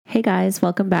Hey guys,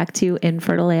 welcome back to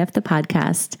Infertile AF, the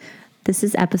podcast. This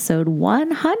is episode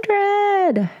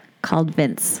 100 called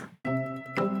Vince.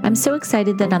 I'm so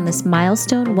excited that on this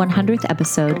milestone 100th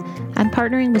episode, I'm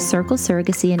partnering with Circle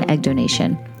Surrogacy and Egg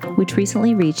Donation, which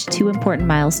recently reached two important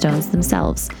milestones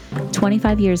themselves,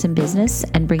 25 years in business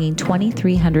and bringing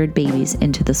 2,300 babies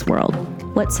into this world.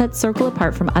 What sets Circle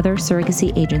apart from other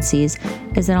surrogacy agencies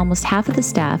is that almost half of the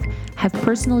staff have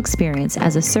personal experience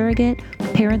as a surrogate,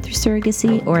 parent through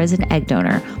surrogacy, or as an egg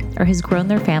donor, or has grown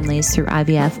their families through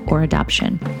IVF or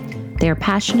adoption. They are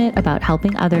passionate about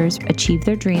helping others achieve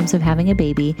their dreams of having a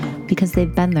baby because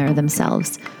they've been there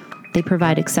themselves. They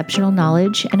provide exceptional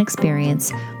knowledge and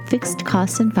experience, fixed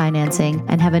costs and financing,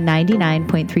 and have a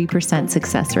 99.3%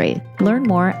 success rate. Learn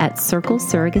more at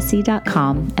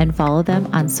circlesurrogacy.com and follow them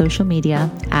on social media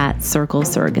at Circle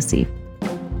Surrogacy.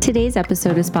 Today's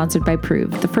episode is sponsored by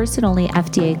Proov, the first and only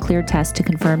FDA-cleared test to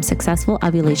confirm successful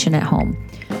ovulation at home.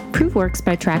 Proov works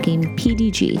by tracking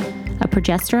PDG, a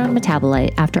progesterone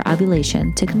metabolite after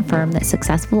ovulation, to confirm that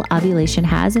successful ovulation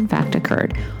has in fact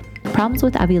occurred. Problems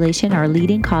with ovulation are a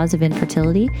leading cause of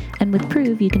infertility, and with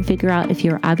Proov, you can figure out if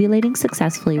you're ovulating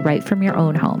successfully right from your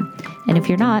own home. And if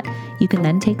you're not, you can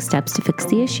then take steps to fix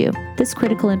the issue. This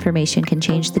critical information can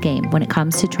change the game when it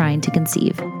comes to trying to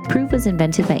conceive. Proov was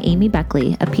invented by Amy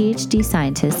Beckley, a PhD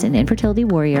scientist and infertility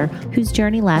warrior whose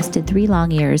journey lasted 3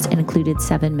 long years and included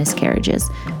 7 miscarriages.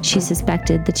 She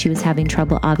suspected that she was having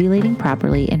trouble ovulating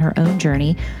properly in her own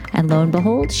journey, and lo and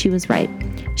behold, she was right.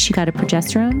 She got a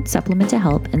progesterone supplement to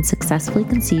help and successfully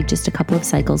conceived just a couple of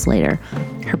cycles later.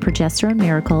 Her progesterone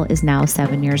miracle is now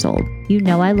 7 years old. You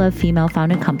know I love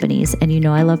female-founded companies, and you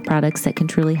know I love products that can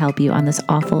truly help you on this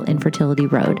awful infertility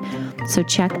road. So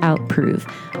check out Proov.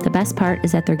 The best part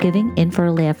is that they're giving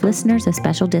Infertile AF listeners a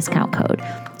special discount code.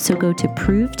 So go to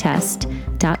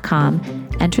proovtest.com,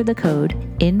 enter the code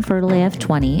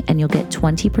InfertileAF20, and you'll get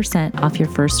 20% off your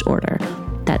first order.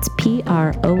 That's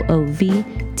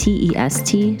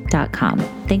PROOVTEST.com.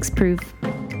 Thanks, Proov.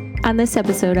 On this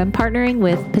episode, I'm partnering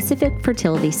with Pacific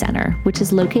Fertility Center, which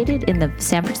is located in the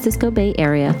San Francisco Bay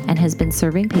Area and has been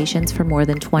serving patients for more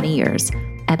than 20 years.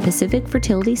 At Pacific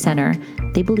Fertility Center,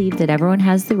 they believe that everyone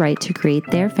has the right to create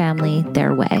their family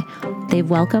their way. They've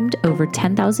welcomed over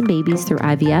 10,000 babies through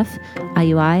IVF,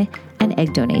 IUI, and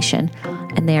egg donation,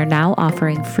 and they are now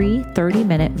offering free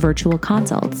 30-minute virtual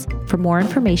consults. For more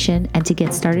information and to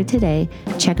get started today,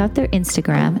 check out their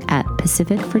Instagram at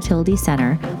Pacific Fertility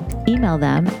Center, email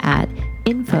them at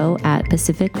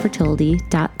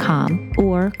info@pacificfertility.com,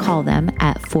 or call them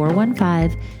at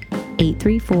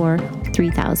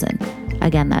 415-834-3000.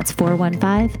 Again, that's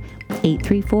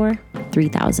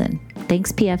 415-834-3000.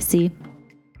 Thanks, PFC.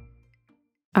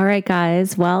 All right,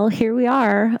 guys. Well, here we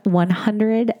are,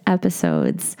 100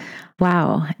 episodes.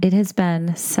 Wow. It has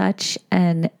been such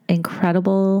an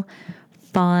incredible,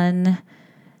 fun,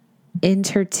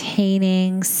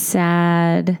 entertaining,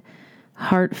 sad,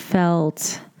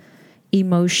 heartfelt,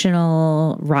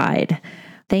 emotional ride.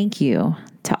 Thank you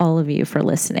to all of you for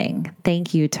listening.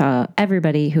 Thank you to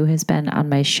everybody who has been on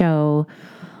my show.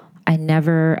 I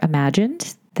never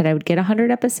imagined that I would get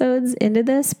 100 episodes into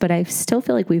this, but I still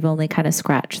feel like we've only kind of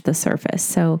scratched the surface.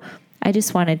 So I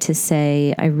just wanted to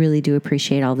say I really do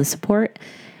appreciate all the support,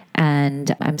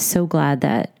 and I'm so glad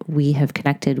that we have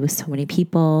connected with so many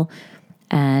people.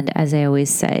 And as I always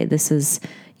say, this is,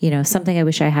 something I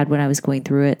wish I had when I was going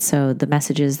through it. So the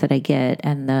messages that I get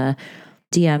and the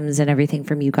DMs and everything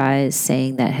from you guys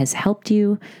saying that has helped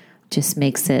you just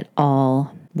makes it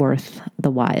all worth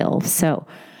the while. So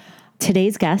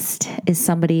today's guest is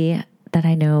somebody that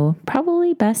I know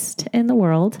probably best in the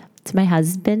world. It's my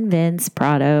husband, Vince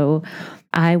Prado.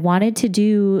 I wanted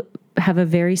to have a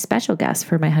very special guest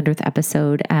for my 100th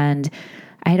episode, and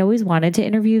I had always wanted to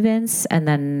interview Vince, and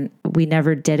then we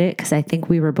never did it because I think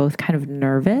we were both kind of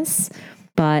nervous.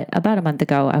 But about a month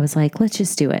ago, I was like, let's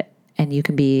just do it, and you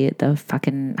can be the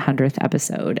fucking 100th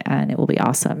episode, and it will be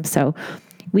awesome. So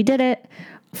we did it.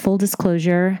 Full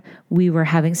disclosure, we were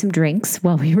having some drinks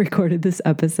while we recorded this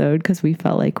episode because we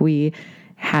felt like we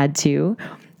had to.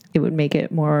 It would make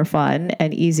it more fun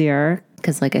and easier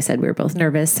because, like I said, we were both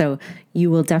nervous. So you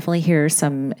will definitely hear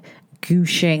some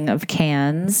gooshing of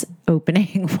cans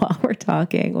opening while we're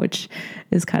talking, which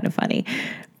is kind of funny.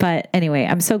 But anyway,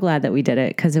 I'm so glad that we did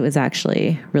it because it was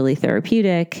actually really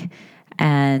therapeutic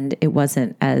and it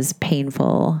wasn't as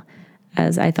painful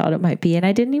as I thought it might be. And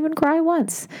I didn't even cry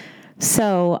once.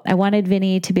 So I wanted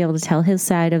Vinny to be able to tell his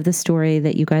side of the story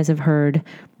that you guys have heard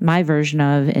my version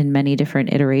of in many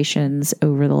different iterations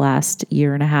over the last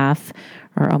year and a half,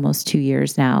 or almost 2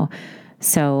 years now.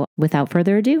 So without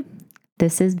further ado,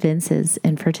 this is Vince's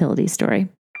infertility story.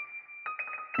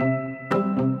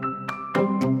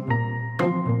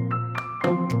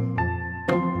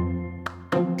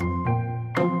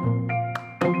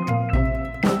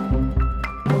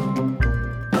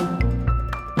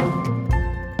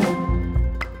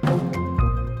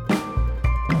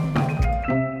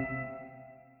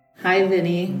 Hi,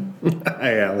 Vinny.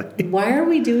 Hi, Allie. Why are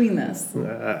we doing this?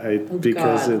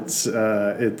 Because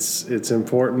God. it's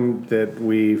important that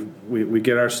we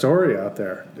get our story out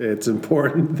there. It's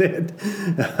important that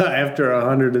after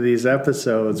 100 of these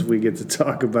episodes, we get to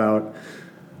talk about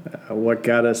what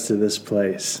got us to this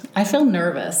place. I feel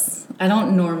nervous. I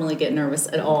don't normally get nervous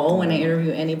at all when I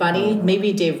interview anybody.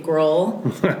 Maybe Dave Grohl.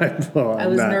 Well, I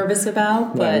was nervous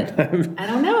about, but I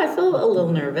don't know. I feel a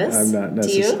little nervous.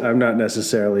 I'm not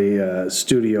necessarily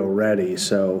studio ready,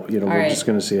 so we're right. just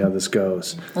going to see how this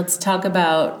goes. Let's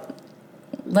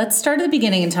start at the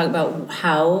beginning and talk about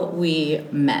how we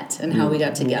met and how we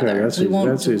got together. Okay, we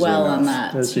won't dwell on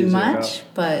that too much,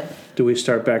 but... Do we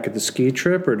start back at the ski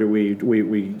trip, or do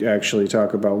we actually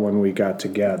talk about when we got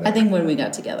together? I think when we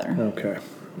got together. Okay,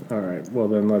 all right. Well,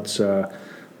 then let's.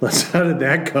 How did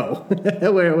that go?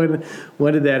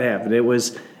 when did that happen? It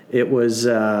was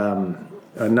a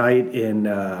night in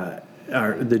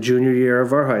the junior year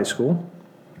of our high school,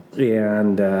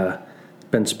 and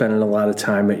been spending a lot of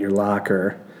time at your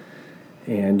locker,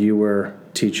 and you were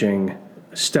teaching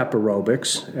step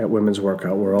aerobics at Women's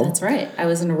Workout World. That's right. I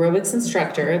was an aerobics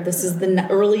instructor. This is the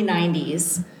early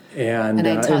 90s. And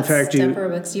I taught in fact, step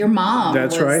aerobics. Your mom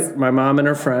That's right. My mom and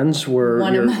her friends were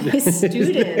one of my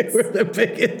students.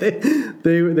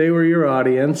 They were your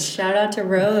audience. Shout out to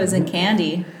Rose and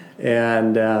Candy.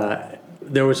 And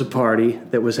there was a party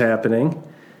that was happening.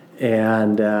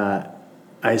 And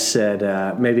I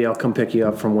said, maybe I'll come pick you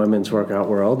up from Women's Workout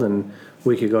World and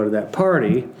we could go to that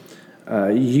party.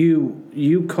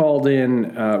 You called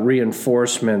in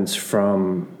reinforcements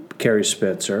from Carrie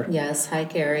Spitzer. Yes, hi,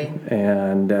 Carrie.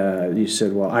 And you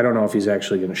said, well, I don't know if he's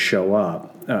actually going to show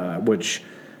up, which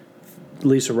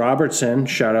Lisa Robertson,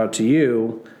 shout out to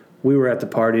you, we were at the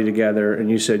party together, and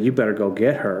you said, you better go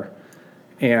get her.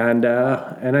 And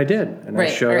I did, and I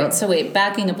showed up. So wait,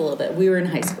 backing up a little bit. We were in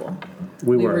high school.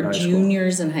 We were in high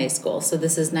juniors in high school. So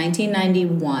this is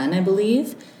 1991, I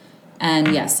believe.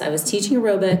 And yes, I was teaching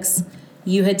aerobics.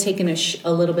 You had taken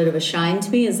a little bit of a shine to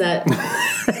me. Is that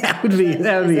that would be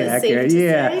accurate?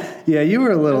 Yeah. You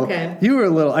were a little. Okay. You were a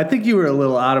little. I think you were a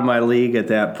little out of my league at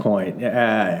that point.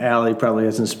 Allie probably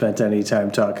hasn't spent any time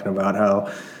talking about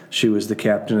how she was the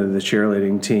captain of the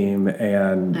cheerleading team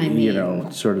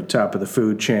and sort of top of the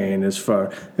food chain as far.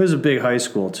 It was a big high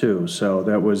school too, so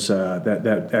that was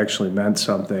that actually meant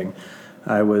something.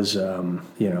 I was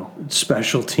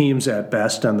special teams at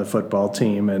best on the football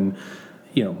team and.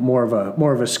 More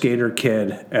of a skater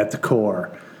kid at the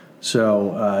core.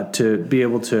 So to be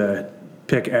able to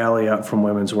pick Allie up from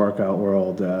Women's Workout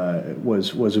World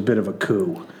was a bit of a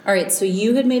coup. All right, so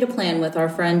you had made a plan with our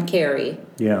friend Carrie.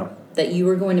 Yeah. That you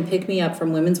were going to pick me up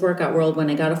from Women's Workout World when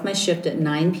I got off my shift at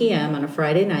 9 p.m. on a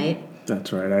Friday night.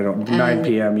 That's right. 9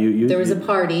 p.m. There was a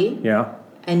party. Yeah.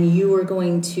 And you were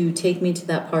going to take me to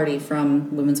that party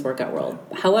from Women's Workout World.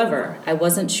 However, I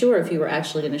wasn't sure if you were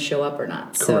actually going to show up or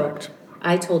not. Correct. So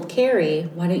I told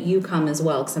Carrie, why don't you come as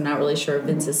well? Because I'm not really sure if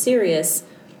Vince is serious.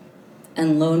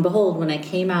 And lo and behold, when I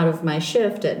came out of my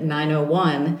shift at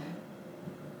 9:01,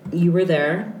 you were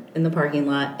there in the parking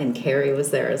lot, and Carrie was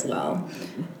there as well.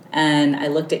 And I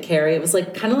looked at Carrie. It was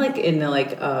kind of like in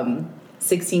the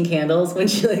 16 Candles when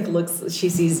she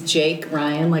sees Jake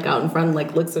Ryan out in front,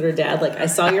 looks at her dad, I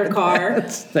saw your car.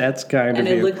 that's kind and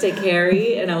of. And I looked at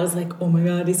Carrie and I was like, oh my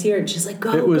God, he's here. And she's like,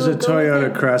 go. It was a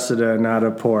Toyota Cressida, not a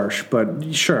Porsche,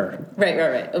 but sure. Right.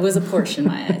 It was a Porsche in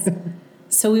my eyes.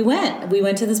 So we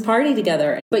went to this party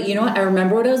together. But you know what? I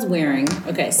remember what I was wearing.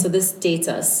 Okay, so this dates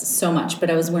us so much, but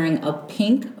I was wearing a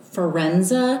pink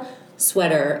Forenza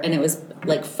sweater, and it was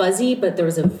fuzzy, but there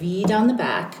was a V down the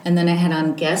back, and then I had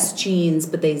on Guess jeans,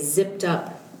 but they zipped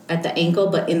up at the ankle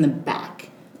but in the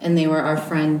back, and they were our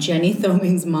friend Jenny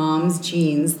Thoming's mom's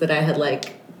jeans that I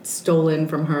had stolen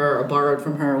from her or borrowed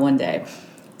from her one day.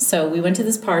 So we went to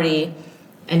this party.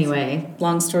 Anyway,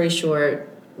 long story short,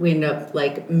 we ended up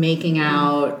making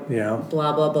out. Yeah.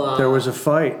 Blah blah blah. There was a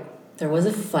fight. Out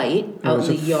in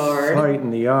the yard. Fight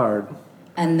in the yard.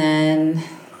 And then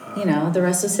the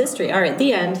rest is history. All right,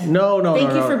 the end. No.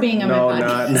 Thank you for being on my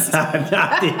podcast.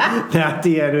 Not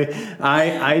the end.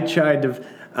 I tried to.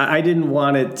 I didn't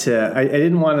want it to. I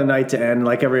didn't want a night to end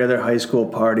like every other high school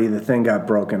party. The thing got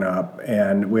broken up,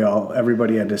 and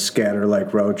everybody had to scatter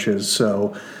like roaches.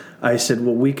 So I said,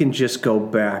 well, we can just go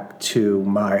back to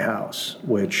my house,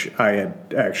 which I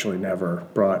had actually never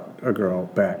brought a girl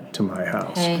back to my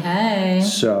house. Hey.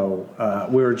 So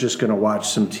we were just going to watch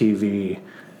some TV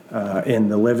in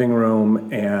the living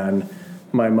room, and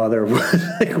my mother was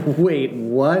like, "Wait,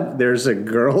 what? There's a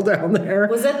girl down there?"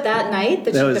 Was it that night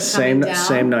that That she was kept coming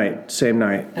down? same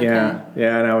night. Okay.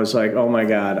 Yeah, and I was like, "Oh my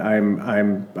God,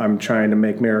 I'm trying to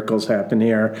make miracles happen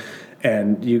here,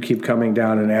 and you keep coming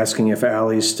down and asking if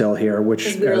Allie's still here." Which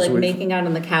Because we were like making out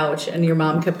on the couch, and your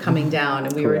mom kept coming down,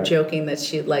 and we were Correct. joking that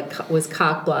she like was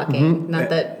cock blocking. Not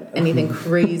that anything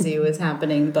crazy was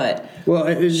happening, but well,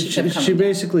 kept coming she down.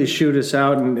 basically shooed us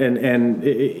out, and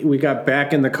we got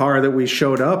back in the car that we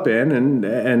showed up in,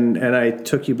 and I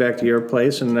took you back to your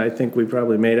place, and I think we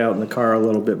probably made out in the car a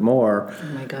little bit more.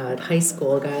 oh my God, high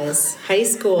school, guys, high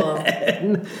school.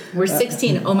 We're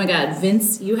 16. Oh my God,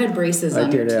 Vince, you had braces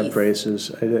on your teeth. I did have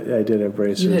braces. I did have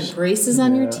braces. You had braces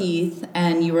on your teeth,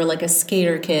 and you were like a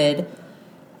skater kid.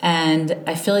 And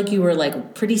I feel like you were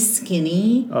like pretty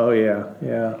skinny. Oh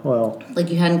yeah. Well,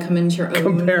 Like you hadn't come into your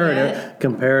own yet.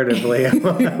 comparatively,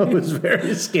 I was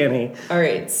very skinny. All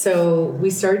right, so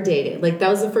we started dating. Like that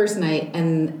was the first night,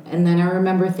 and then I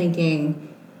remember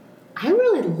thinking, I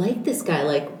really like this guy.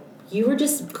 Like you were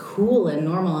just cool and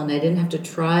normal, and I didn't have to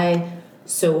try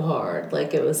so hard.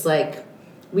 Like it was like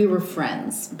we were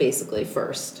friends basically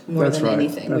first, more That's than right.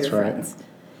 anything. That's we were right. friends,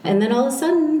 and then all of a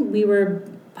sudden we were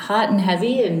hot and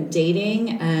heavy and dating,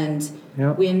 and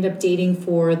Yep. we ended up dating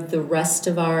for the rest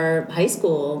of our high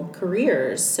school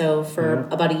careers. So for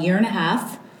about a year and a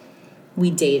half, we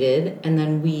dated, and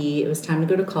then it was time to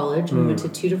go to college. We went to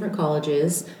 2 different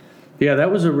colleges. Yeah,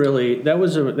 that was a really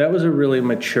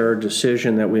mature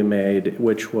decision that we made,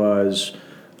 which was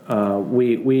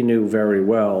we knew very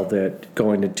well that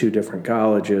going to 2 different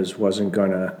colleges wasn't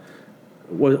gonna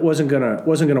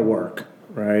work,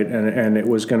 right? And it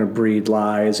was gonna breed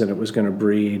lies, and it was gonna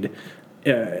breed.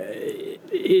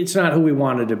 It's not who we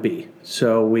wanted to be,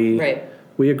 so we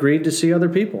agreed to see other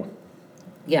people.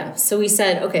 Yeah, so we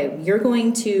said, okay, you're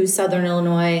going to Southern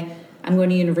Illinois. I'm going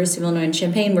to University of Illinois in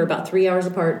Champaign. We're about 3 hours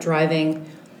apart driving.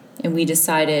 And we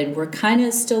decided we're kind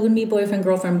of still going to be boyfriend,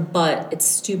 girlfriend, but it's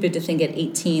stupid to think at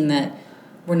 18 that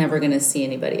we're never going to see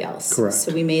anybody else. Correct.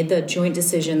 So we made the joint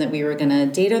decision that we were going to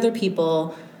date other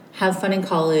people, have fun in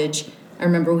college. I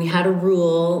remember we had a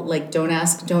rule, like don't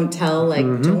ask, don't tell, like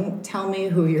don't tell me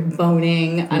who you're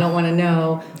boning. I don't want to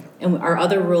know. And our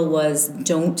other rule was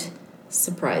don't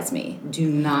surprise me. Do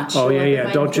not show up at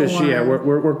my Don't just dorm.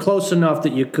 we're close enough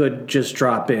that you could just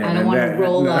drop in. I don't want to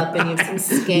roll up and you have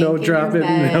some skank No in your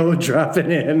bed. no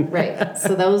dropping in. Right.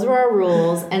 So those were our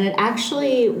rules, and it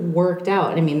actually worked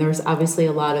out. I mean, there's obviously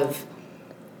a lot of,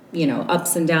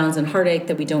 ups and downs and heartache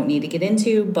that we don't need to get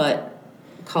into, but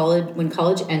when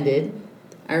college ended,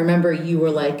 I remember you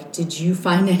were like, did you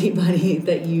find anybody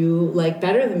that you like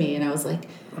better than me? And I was like,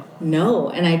 no.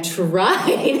 And I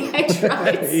tried. I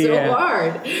tried so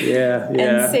hard. Yeah.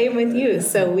 And same with you.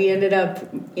 So we ended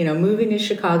up, moving to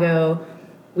Chicago.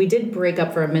 We did break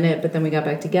up for a minute, but then we got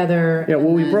back together. Yeah,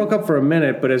 well, we broke up for a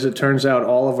minute, but as it turns out,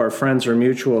 all of our friends are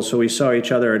mutual, so we saw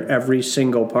each other at every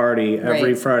single party,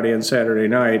 every Friday and Saturday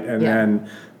night, and then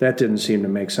that didn't seem to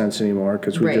make sense anymore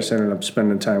because we just ended up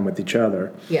spending time with each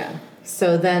other. Yeah.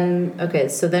 So then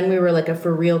we were like a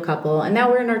for real couple, and now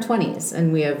we're in our 20s,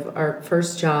 and we have our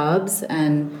first jobs,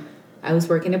 and I was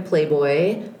working at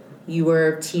Playboy. You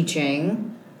were teaching.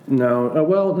 No,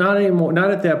 well, not anymore.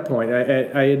 Not at that point.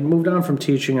 I had moved on from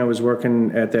teaching. I was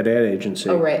working at that ad agency.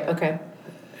 Oh, right. Okay.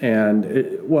 And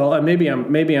maybe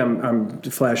I'm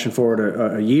flashing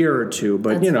forward a year or two,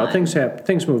 but That's fine.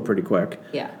 things move pretty quick.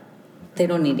 Yeah. They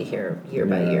don't need to hear year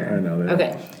by year. I know that.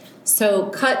 Okay. So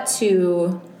cut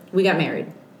to we got married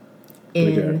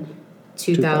in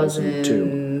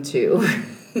 2002.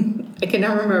 I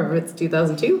cannot remember if it's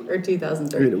 2002 or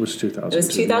 2003. It was 2002. It was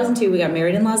 2002. We got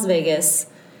married in Las Vegas.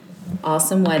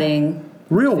 Awesome wedding.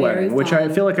 Real Very wedding, which I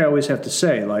fun. feel like I always have to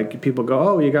say. Like people go,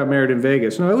 "Oh, you got married in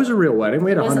Vegas." No, it was a real wedding.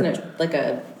 We had It wasn't 100. like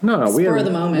a We spur had of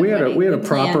the moment. we had wedding. a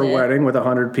proper planned it. wedding with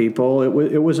 100 people.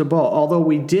 It was a ball. Although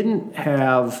we didn't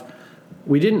have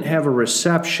a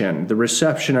reception. The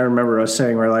reception, I remember us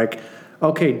saying, we're like,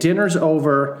 "Okay, dinner's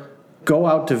over. Go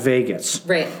out to Vegas."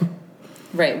 Right.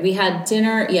 We had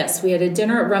dinner. Yes, we had a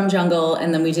dinner at Rum Jungle,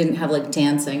 and then we didn't have like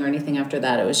dancing or anything after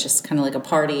that. It was just kind of like a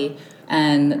party.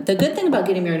 And the good thing about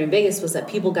getting married in Vegas was that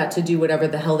people got to do whatever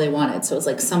the hell they wanted. So it was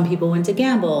like some people went to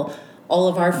gamble. All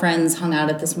of our friends hung out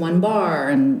at this one bar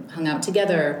and hung out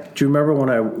together. Do you remember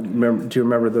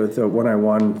the when I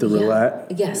won the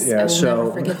roulette? Yes, I will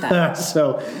never forget that.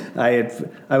 So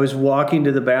I was walking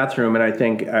to the bathroom, and I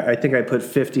think I put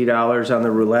 $50 on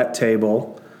the roulette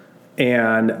table,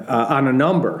 and on a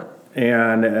number,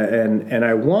 and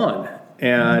I won,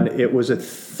 and it was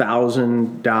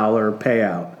 $1,000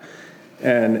 payout.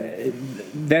 And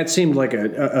that seemed like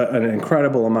an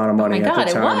incredible amount of money at the time.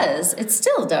 Oh my God, it was. It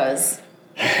still does.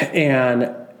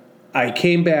 And I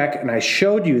came back and I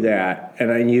showed you that,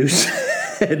 and you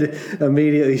said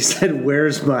immediately,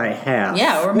 "Where's my half?"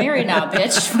 Yeah, we're married now,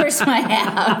 bitch. Where's my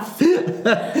half?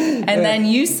 And then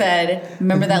you said,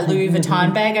 "Remember that Louis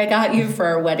Vuitton bag I got you for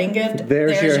our wedding gift?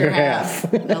 There's your half."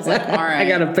 And I was like, "All right, I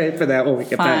gotta pay for that when we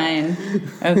get back." Fine.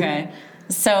 Okay.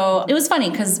 So it was funny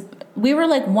because we were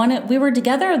like we were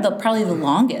together probably the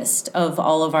longest of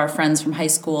all of our friends from high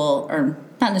school, or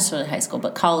not necessarily high school,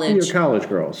 but college. You're college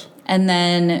girls. And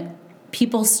then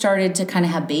people started to kind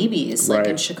of have babies, like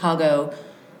in Chicago,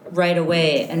 right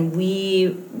away, and we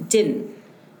didn't.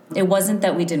 It wasn't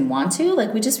that we didn't want to;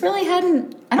 like we just really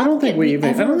hadn't. I don't think we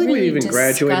even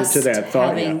graduated to that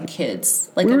thought having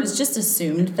kids. Like it was just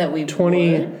assumed that we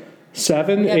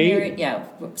 27, 8. Yeah,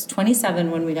 it was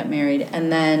 27 when we got married,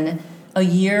 and then a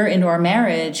year into our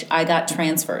marriage, I got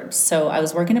transferred. So I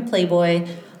was working at Playboy.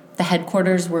 The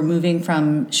headquarters were moving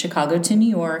from Chicago to New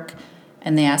York,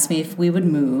 and they asked me if we would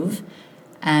move.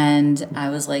 And I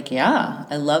was like, yeah,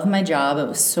 I love my job. It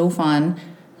was so fun.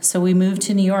 So we moved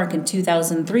to New York in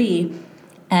 2003.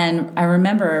 And I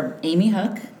remember Amy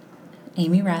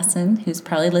Rassin, who's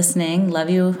probably listening, love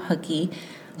you, Hookie.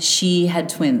 She had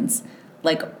twins,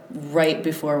 like right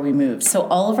before we moved. So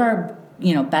all of our,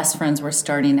 best friends were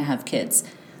starting to have kids.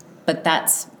 But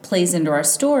that plays into our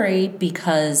story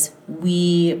because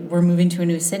we were moving to a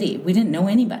new city. We didn't know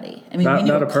anybody. I mean, we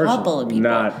knew a couple of people.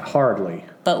 Not hardly.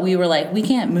 But we were like, we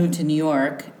can't move to New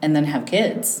York and then have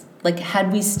kids. Like,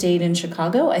 had we stayed in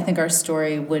Chicago, I think our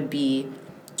story would be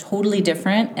totally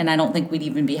different. And I don't think we'd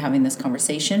even be having this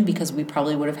conversation because we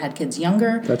probably would have had kids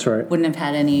younger. That's right. Wouldn't have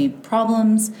had any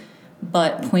problems.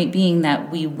 But point being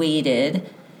that we waited.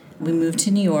 We moved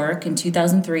to New York in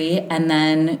 2003, and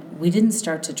then we didn't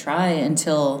start to try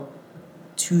until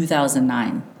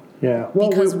 2009. Yeah,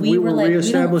 well, because we were like,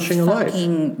 reestablishing we don't a life.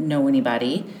 Fucking know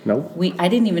anybody. Nope. I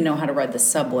didn't even know how to ride the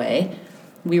subway.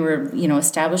 We were,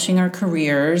 establishing our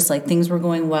careers. Like things were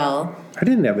going well. I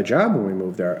didn't have a job when we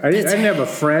moved there. I didn't have a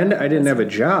friend. I didn't have a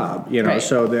job. Right.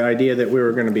 So the idea that we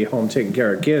were going to be home taking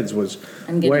care of kids was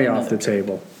way off the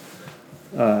table.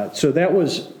 So that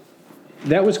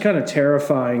was kind of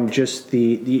terrifying. Just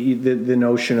the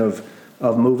notion of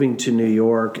moving to New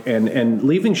York and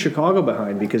leaving Chicago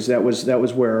behind, because that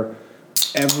was where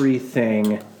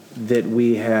everything that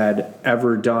we had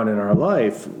ever done in our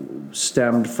life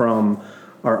stemmed from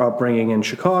our upbringing in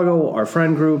Chicago, our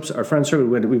friend groups, our friend circle.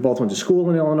 We both went to school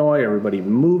in Illinois. Everybody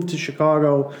moved to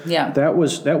Chicago. Yeah, that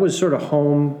was sort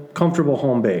of comfortable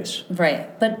home base.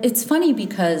 Right, but it's funny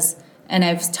because, and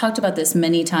I've talked about this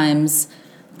many times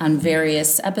on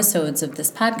various episodes of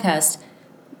this podcast,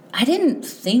 I didn't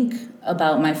think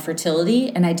about my fertility,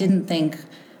 and I didn't think,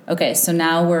 okay, so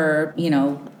now we're,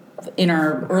 in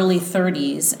our early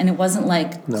 30s, and it wasn't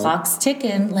like clock's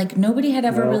ticking. Like nobody had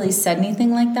ever really said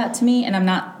anything like that to me, and I'm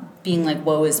not being like,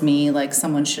 woe is me, like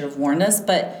someone should have warned us,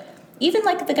 but even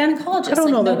like the gynecologist,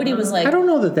 nobody was like, I don't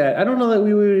know that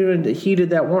we even heeded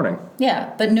that warning.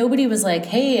 Yeah, but nobody was like,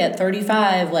 hey, at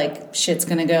 35, like shit's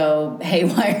gonna go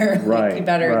haywire. Like, you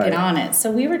better get on it.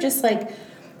 So we were just like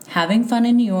having fun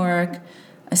in New York,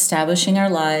 establishing our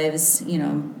lives.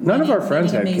 None of our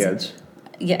friends had kids.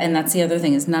 Yeah, and that's the other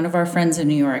thing, is none of our friends in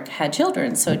New York had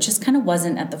children, so it just kind of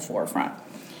wasn't at the forefront.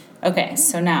 Okay,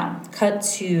 so now cut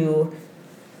to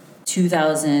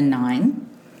 2009.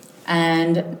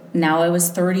 And now I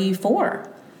was 34,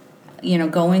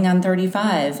 going on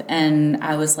 35. And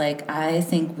I was like, I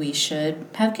think we should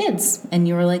have kids. And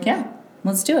you were like, yeah,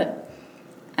 let's do it.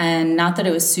 And not that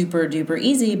it was super duper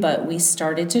easy, but we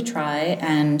started to try.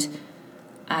 And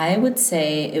I would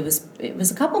say it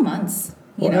was a couple months.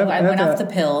 I went off the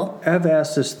pill. Ev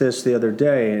asked us this the other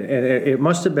day, and it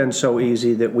must have been so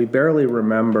easy that we barely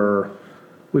remember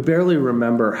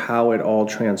how it all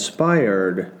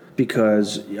transpired.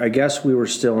 Because I guess we were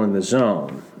still in the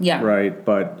zone. Yeah. Right?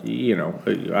 But,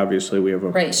 obviously we have a...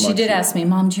 Right. She did ask me,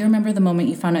 Mom, do you remember the moment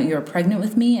you found out you were pregnant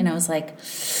with me? And I was like,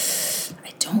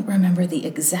 I don't remember the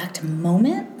exact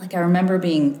moment. Like, I remember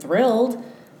being thrilled,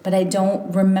 but I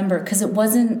don't remember, because it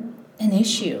wasn't an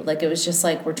issue. Like, it was just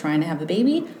like, we're trying to have a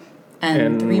baby.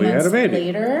 And 3 months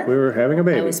later... We were having a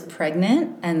baby. I was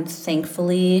pregnant, and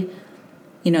thankfully...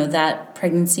 that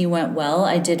pregnancy went well.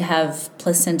 I did have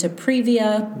placenta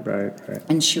previa. Right.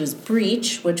 And she was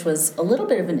breech, which was a little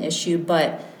bit of an issue.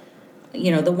 But,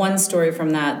 the one story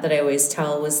from that I always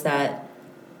tell was that,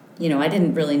 I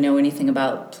didn't really know anything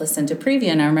about placenta previa.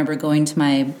 And I remember going to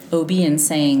my OB and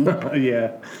saying,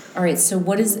 yeah. All right, so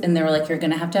what is, and they were like, you're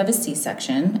going to have a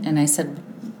C-section. And I said,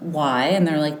 why? And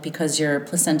they're like, because your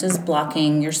placenta's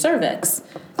blocking your cervix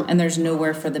and there's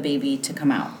nowhere for the baby to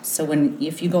come out. So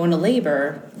if you go into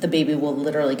labor, the baby will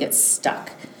literally get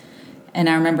stuck. And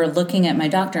I remember looking at my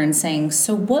doctor and saying,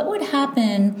 so what would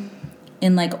happen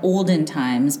in like olden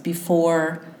times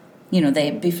before,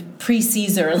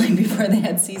 pre-Caesar, like before they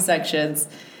had C-sections?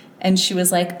 And she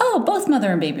was like, oh, both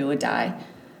mother and baby would die.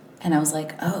 And I was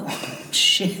like, oh,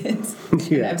 shit.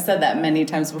 Yeah. I've said that many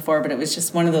times before, but it was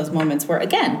just one of those moments where,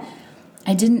 again,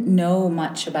 I didn't know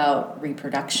much about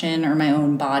reproduction or my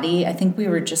own body. I think we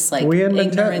were just like, we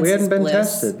hadn't been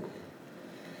tested.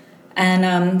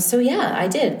 And so, yeah, I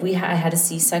did. I had a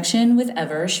C-section with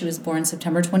Ever. She was born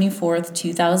September 24th,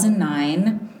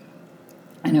 2009.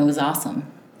 And it was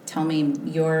awesome. Tell me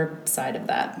your side of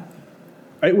that.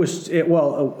 It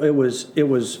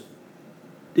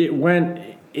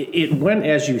went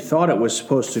as you thought it was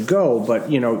supposed to go,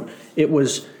 but it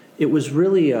was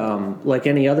really like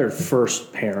any other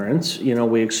first parents.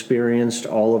 We experienced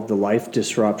all of the life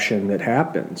disruption that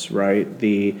happens, right?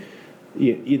 The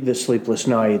sleepless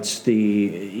nights,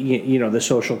 the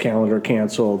social calendar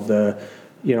canceled,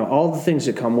 all the things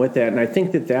that come with that, and I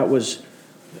think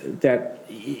that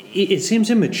it seems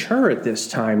immature at this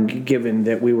time, given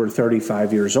that we were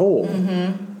 35 years old.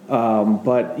 Mm-hmm.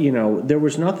 But there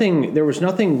was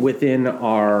nothing within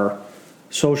our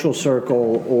social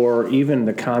circle or even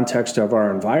the context of our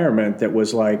environment that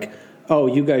was like, oh,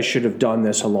 you guys should have done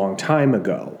this a long time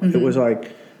ago. Mm-hmm. It was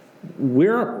like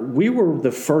we were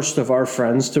the first of our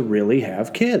friends to really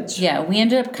have kids. Yeah, we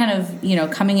ended up kind of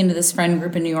coming into this friend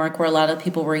group in New York where a lot of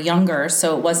people were younger,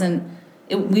 so it wasn't.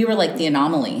 We were like the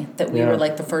anomaly that we were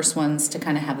like the first ones to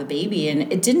kind of have a baby,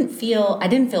 and I didn't feel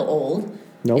old.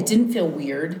 Nope. It didn't feel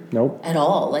weird. Nope. At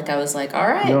all. Like I was like, all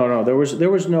right. No. There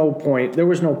was no point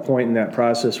in that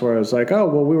process where I was like, oh,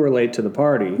 well, we were late to the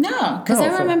party. No, because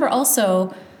I remember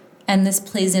also, and this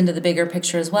plays into the bigger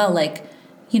picture as well, like,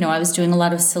 I was doing a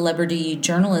lot of celebrity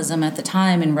journalism at the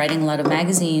time and writing a lot of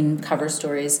magazine cover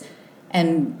stories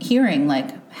and hearing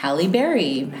like Halle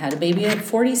Berry had a baby at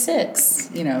 46,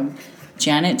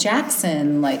 Janet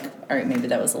Jackson, like, all right, maybe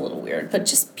that was a little weird, but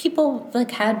just people like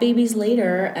had babies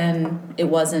later and it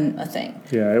wasn't a thing.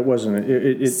 Yeah, it wasn't.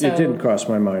 It didn't cross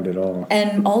my mind at all.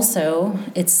 And also,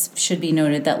 it should be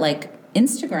noted that like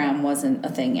Instagram wasn't a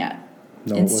thing yet.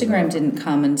 No, Instagram didn't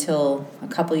come until a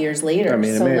couple years later. I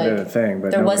mean, it may have been a thing,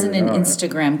 but there wasn't an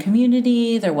Instagram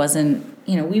community. There wasn't,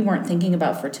 we weren't thinking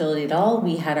about fertility at all.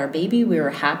 We had our baby. We were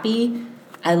happy.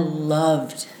 I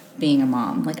loved being a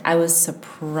mom. Like, I was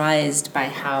surprised by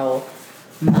how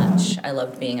much I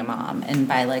loved being a mom and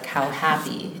by like how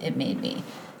happy it made me.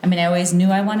 I mean, I always knew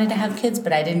I wanted to have kids,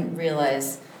 but I didn't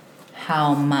realize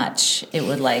how much it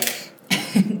would like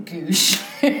goosh.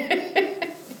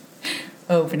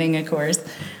 Opening a course.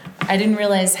 I didn't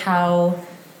realize how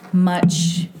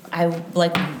much I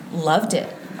like loved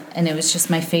it. And it was just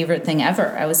my favorite thing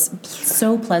ever. I was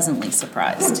so pleasantly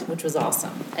surprised, which was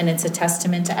awesome. And it's a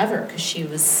testament to Ever because she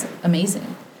was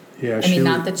amazing. Yeah,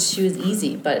 not that she was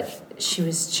easy, but she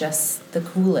was just the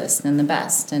coolest and the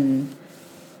best. And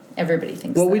everybody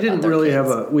thinks. Well, we didn't really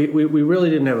we really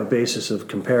didn't have a basis of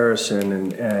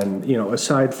comparison, and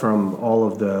aside from all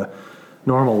of the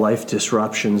normal life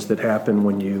disruptions that happen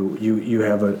when you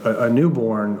have a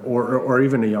newborn or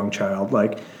even a young child,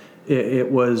 like it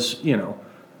was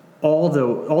all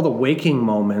the waking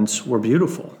moments were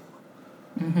beautiful,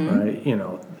 mm-hmm. right?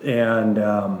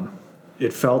 And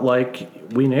it felt like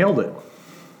we nailed it.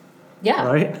 Yeah.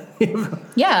 Right?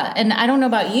 Yeah, and I don't know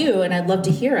about you, and I'd love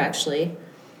to hear actually.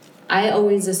 I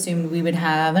always assumed we would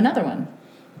have another one.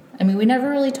 I mean, we never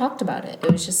really talked about it.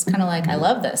 It was just kind of like, I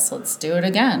love this. Let's do it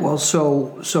again. Well,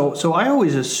 so I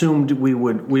always assumed we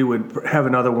would have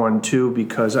another one too,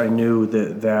 because I knew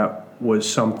that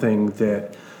was something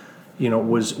that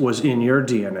was in your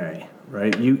DNA,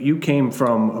 right? You came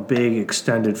from a big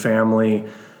extended family.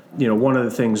 One of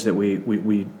the things that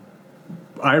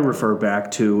I refer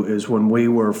back to is when we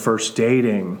were first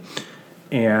dating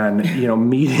and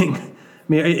meeting.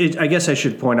 I guess I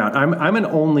should point out, I'm an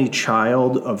only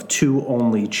child of two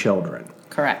only children.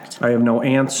 Correct. I have no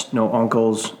aunts, no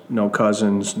uncles, no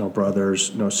cousins, no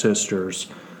brothers, no sisters.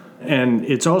 And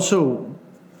it's also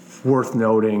worth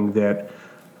noting that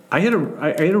I had a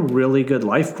really good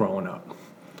life growing up,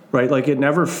 right? Like it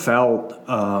never felt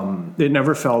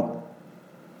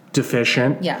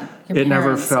deficient. Yeah. It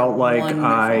never felt like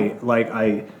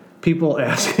people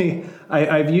ask me.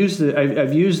 I've used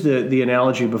the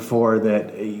analogy before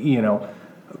that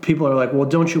people are like, well,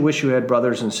 don't you wish you had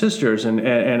brothers and sisters?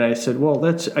 And I said, well,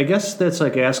 I guess that's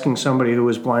like asking somebody who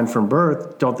was blind from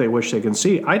birth, don't they wish they can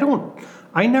see?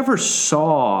 I never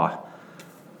saw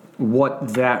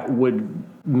what that would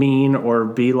mean or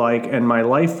be like, and my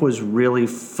life was really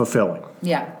fulfilling.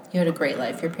 Yeah, you had a great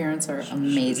life. Your parents are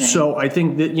amazing. So I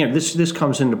think that, this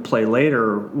comes into play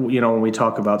later, when we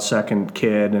talk about second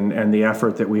kid and the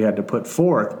effort that we had to put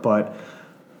forth, but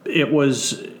it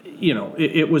was,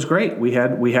 it was great. We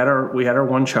had our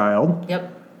one child.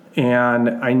 Yep. And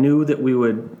I knew that we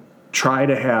would try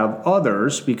to have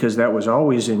others because that was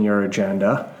always in your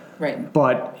agenda. Right.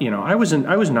 But, I was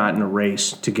not in a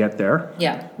race to get there.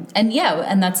 Yeah.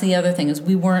 And that's the other thing is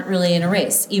we weren't really in a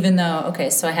race, even though,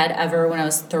 so I had Ever when I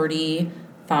was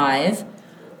 35.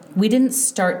 We didn't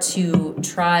start to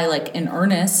try in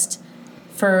earnest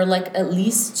for at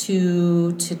least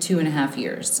 2 to 2.5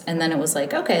 years. And then it was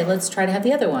okay, let's try to have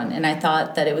the other one. And I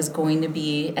thought that it was going to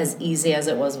be as easy as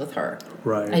it was with her.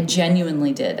 Right. I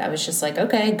genuinely did. I was just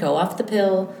okay, go off the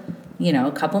pill,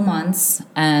 a couple months.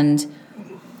 And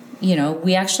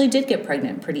we actually did get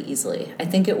pregnant pretty easily. I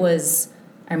think it was,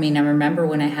 I remember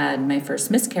when I had my first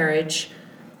miscarriage,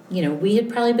 we had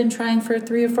probably been trying for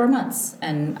 3 or 4 months,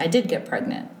 and I did get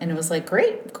pregnant. And it was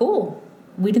great, cool.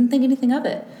 We didn't think anything of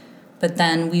it. But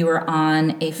then we were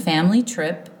on a family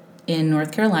trip in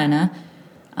North Carolina,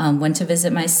 went to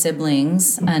visit my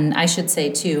siblings. And I should say,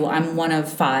 too, I'm one of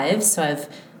 5. So I have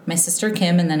my sister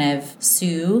Kim, and then I have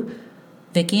Sue,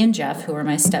 Vicky, and Jeff, who are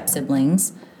my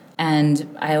step-siblings.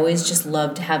 And I always just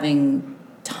loved having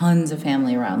tons of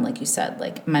family around, like you said.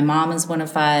 My mom is one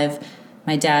of 5.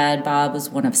 My dad, Bob, was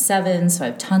one of 7. So I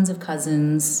have tons of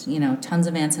cousins, tons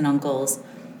of aunts and uncles.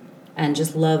 And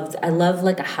just I love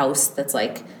a house that's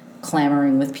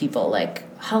clamoring with people,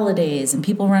 holidays and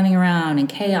people running around and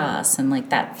chaos and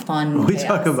that fun We chaos.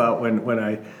 talk about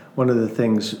one of the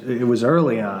things, it was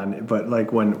early on, but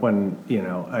when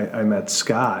I met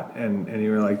Scott and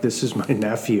you were this is my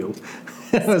nephew.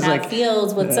 I was Scott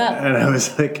Fields, what's up? And I was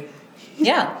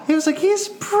Yeah. He was he's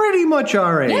pretty much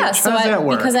our age. Yeah, so How's that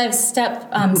work? Because I have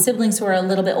step siblings who are a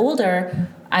little bit older,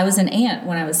 I was an aunt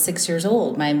when I was 6 years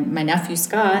old. My nephew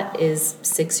Scott is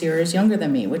 6 years younger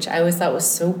than me, which I always thought was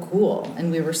so cool,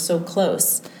 and we were so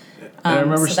close. And I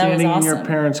remember so standing in your awesome.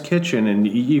 parents' kitchen and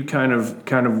you kind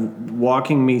of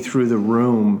walking me through the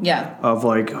room Yeah. of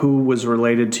who was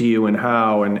related to you and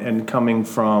how and coming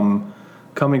from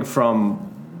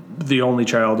the only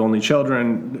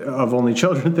children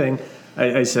thing.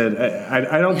 I said,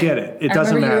 I don't get it. It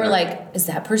doesn't matter. I remember you were is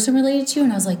that person related to you?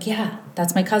 And I was yeah,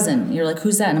 that's my cousin. You're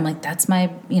who's that? And I'm that's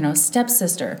my,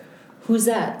 stepsister. Who's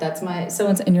that? That's my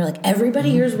so-and-so. And you're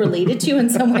everybody here is related to you in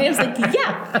some way. I was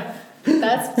yeah,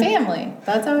 that's family.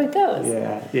 That's how it goes.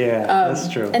 Yeah,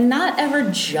 that's true. And not ever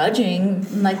judging,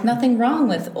 nothing wrong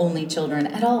with only children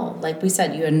at all. Like we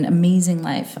said, you had an amazing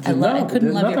life. I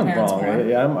couldn't love your parents more.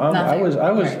 Yeah,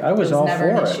 I was all never for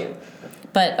an it. issue.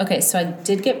 But okay, so I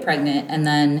did get pregnant, and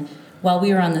then while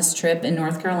we were on this trip in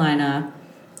North Carolina,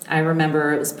 I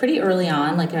remember it was pretty early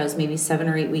on, I was maybe 7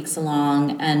 or 8 weeks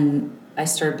along, and I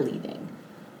started bleeding.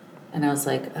 And I was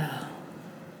oh,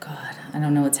 God, I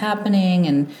don't know what's happening,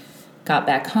 and got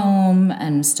back home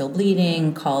and still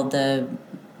bleeding, called the,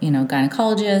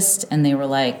 gynecologist, and they were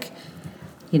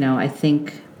I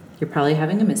think you're probably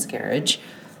having a miscarriage.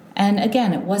 And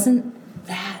again, it wasn't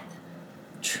that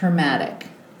traumatic.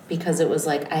 Because it was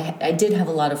I did have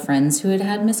a lot of friends who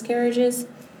had miscarriages.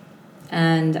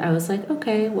 And I was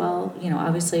okay, well,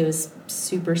 obviously it was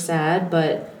super sad,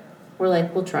 but we're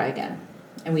we'll try again.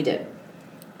 And we did.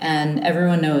 And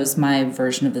everyone knows my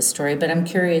version of this story, but I'm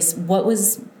curious, what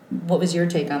was your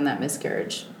take on that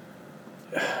miscarriage?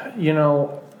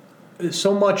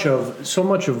 So much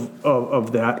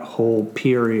of that whole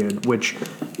period, which,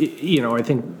 I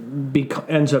think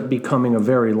ends up becoming a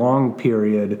very long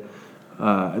period.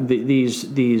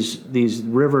 These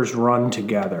rivers run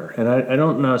together, and I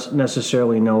don't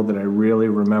necessarily know that I really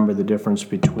remember the difference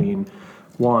between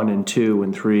 1 and 2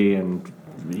 and 3 and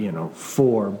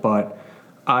 4, but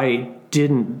I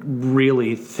didn't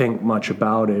really think much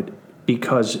about it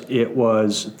because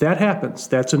that happens.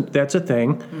 That's a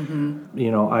thing.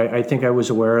 Mm-hmm. I think I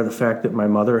was aware of the fact that my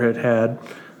mother had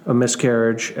a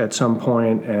miscarriage at some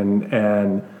point, and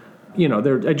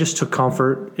I just took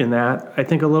comfort in that. I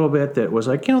think a little bit that was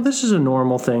this is a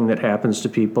normal thing that happens to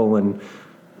people, and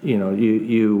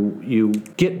you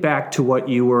get back to what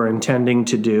you were intending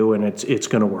to do, and it's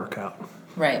going to work out.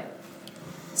 Right.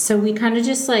 So we kind of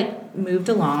just moved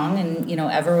along, and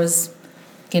Ever was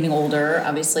getting older,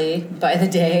 obviously, by the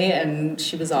day, and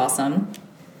she was awesome,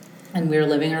 and we were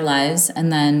living our lives. And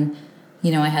then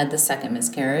I had the second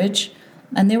miscarriage,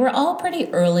 and they were all pretty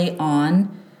early on.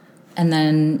 And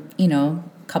then, a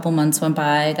couple months went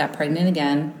by, got pregnant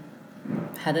again,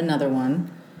 had another one.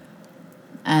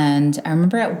 And I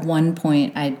remember at one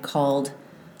point I'd called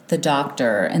the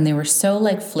doctor and they were so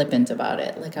like flippant about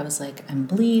it. Like I was like, I'm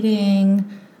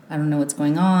bleeding. I don't know what's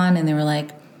going on. And they were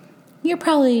like, you're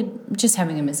probably just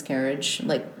having a miscarriage.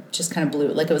 Like just kind of blew.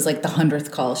 Like it was like the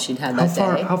 100th call she'd had that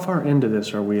day. How far into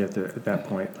this are we at that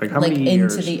point? Like how many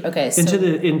years?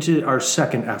 Into our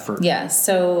second effort. Yeah.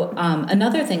 So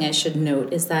another thing I should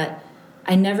note is that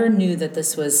I never knew that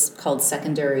this was called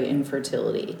secondary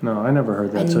infertility. No, I never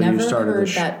heard that. I never heard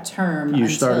that term. You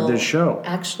started this show.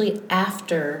 Actually,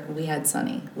 after we had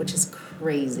Sunny, which is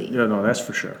crazy. Yeah, no, that's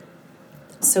for sure.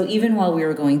 So even while we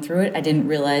were going through it, I didn't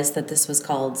realize that this was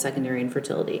called secondary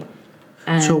infertility.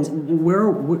 And so where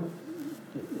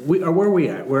are we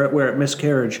at? We're at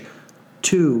miscarriage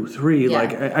 2, 3. Yeah.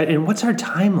 Like, and what's our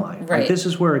timeline? Right. Like, this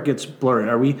is where it gets blurry.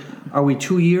 Are we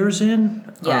 2 years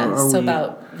in? Yeah.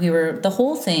 The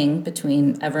whole thing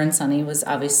between Ever and Sunny was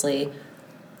obviously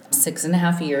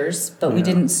 6.5 years, but we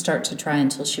didn't start to try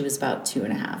until she was about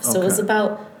 2.5. So it was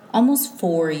about almost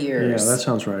 4 years. Yeah, that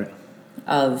sounds right.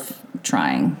 Of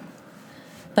trying.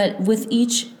 But with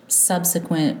each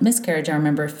subsequent miscarriage, I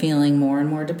remember feeling more and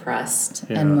more depressed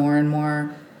and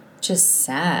more just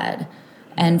sad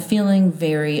and feeling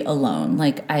very alone.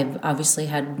 Like I've obviously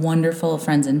had wonderful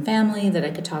friends and family that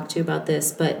I could talk to about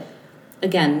this, but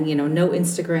again, no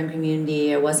Instagram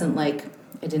community. I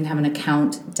didn't have an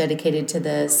account dedicated to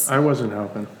this. I wasn't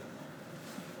helping.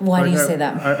 Why do you say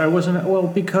that? I wasn't, well,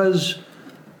 because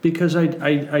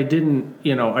I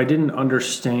didn't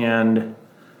understand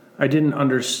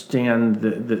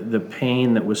the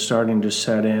pain that was starting to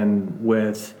set in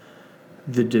with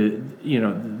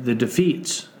the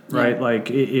defeats, right? Yeah.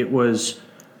 Like it was,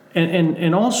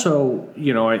 and also,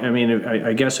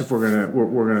 I guess if we're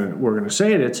gonna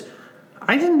say it,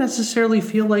 I didn't necessarily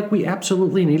feel like we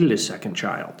absolutely needed a second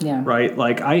child. Yeah. Right.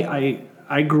 Like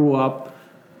I grew up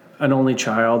an only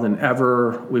child, and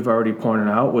Ever, we've already pointed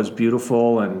out, was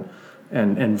beautiful and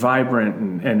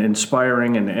vibrant and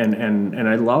inspiring, and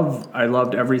I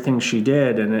loved everything she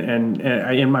did, and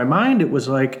in my mind it was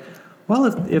like, well,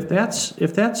 if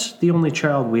that's the only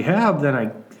child we have,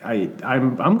 then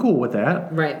I'm cool with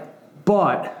that. Right.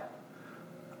 But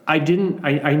I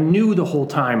knew the whole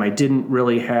time I didn't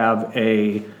really have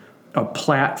a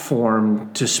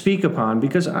platform to speak upon,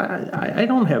 because I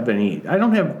don't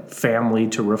have family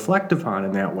to reflect upon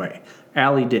in that way.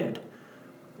 Allie did.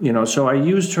 So I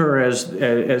used her as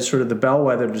sort of the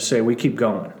bellwether to say, we keep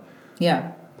going.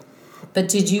 Yeah. But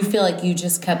did you feel like you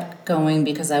just kept going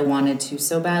because I wanted to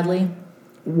so badly?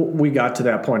 We got to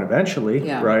that point eventually,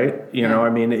 right?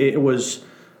 It was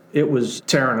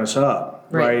tearing us up,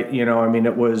 right?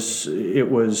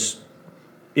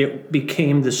 It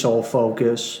became the sole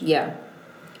focus. Yeah.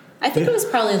 I think it was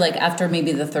probably like after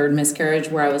maybe the third miscarriage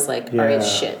where I was like, all right,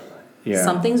 shit. Yeah.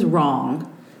 Something's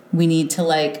wrong. We need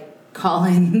to call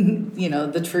in,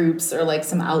 the troops or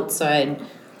some outside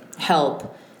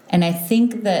help. And I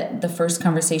think that the first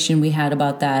conversation we had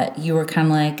about that, you were kind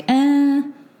of like,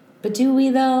 but do we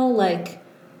though?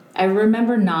 I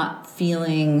remember not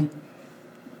feeling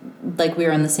like we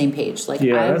were on the same page.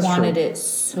 I wanted it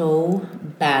so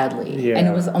badly. Yeah. And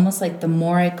it was almost like the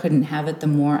more I couldn't have it, the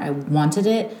more I wanted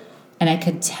it. And I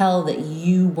could tell that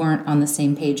you weren't on the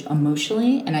same page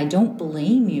emotionally, and I don't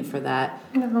blame you for that.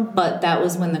 No. But that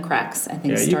was when the cracks, I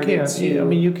think, started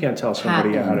to you can't tell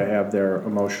somebody how to have their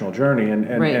emotional journey.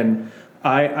 And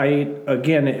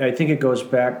I think it goes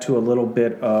back to a little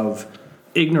bit of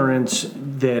ignorance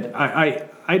that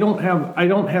I don't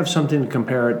have something to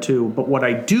compare it to. But what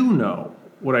I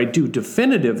do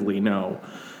definitively know,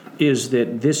 is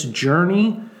that this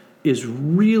journey is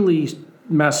really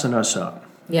messing us up.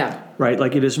 Yeah. Right?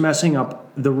 It is messing up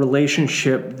the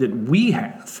relationship that we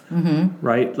have. Mm-hmm.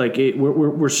 Right?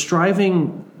 We're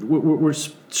striving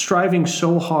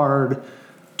so hard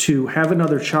to have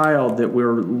another child that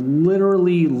we're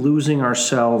literally losing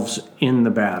ourselves in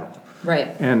the battle.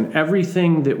 Right. And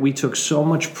everything that we took so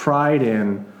much pride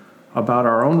in about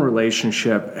our own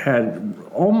relationship had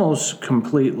almost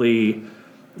completely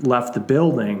left the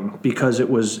building, because it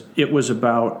was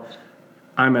about,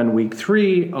 I'm in week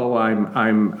 3. Oh, I'm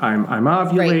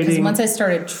ovulating. Right, because once I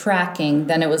started tracking,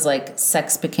 then it was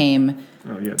sex became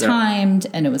timed,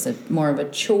 and it was more of a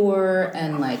chore,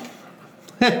 and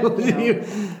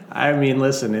I mean,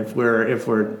 listen, if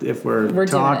we're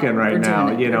talking right now,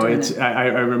 I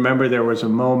remember there was a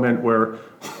moment where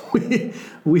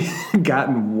we got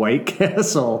in White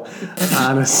Castle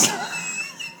on a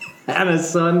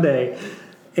Sunday,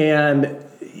 and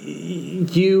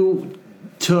you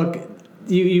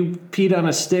peed on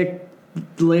a stick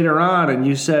later on, and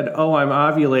you said, "Oh, I'm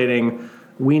ovulating,"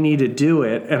 we need to do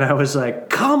it. And I was like,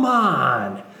 come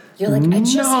on. You're like, I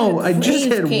just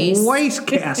had Weiss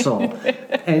Castle.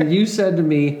 And you said to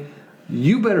me,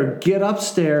 you better get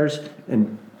upstairs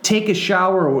and take a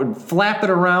shower or flap it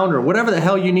around or whatever the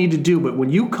hell you need to do. But when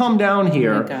you come down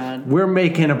here, we're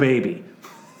making a baby.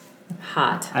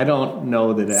 Hot. I don't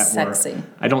know that Sexy. worked.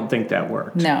 I don't think that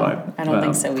worked. No, but, I don't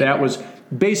think so either. That was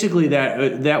basically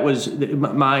that was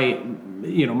my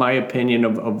opinion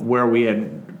of where we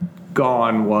had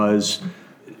gone was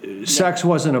sex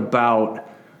wasn't about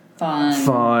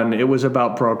fun. It was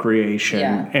about procreation,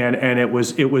 and it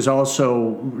was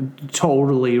also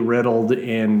totally riddled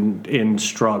in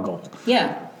struggle.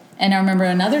 Yeah, and I remember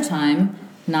another time,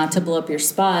 not to blow up your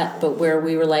spot, but where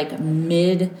we were like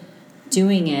mid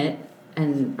doing it,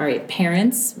 and all right,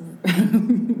 parents,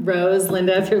 Rose,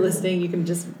 Linda, if you're listening, you can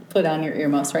just put on your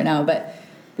earmuffs right now, but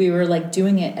we were like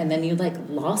doing it, and then you like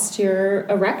lost your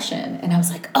erection, and I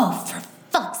was like, oh, for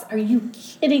fuck's, are you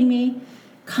kidding me?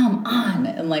 Come on.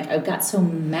 And like I got so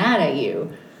mad at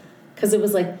you because it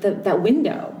was like that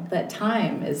window, that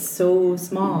time is so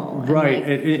small. Right.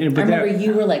 And like, I remember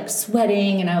you were like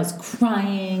sweating and I was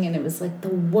crying and it was like the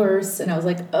worst. And I was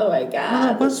like, oh my God.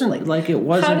 Well, it wasn't like it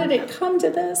wasn't. How did it come to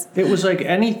this? It was like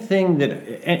anything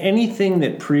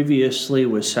that previously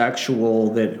was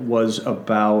sexual that was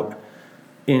about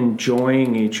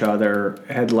enjoying each other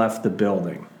had left the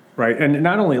building. Right, and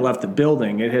not only left the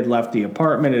building, it had left the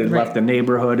apartment, it had left the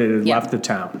neighborhood, it had left the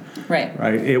town. Right.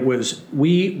 Right. It was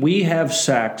we have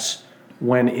sex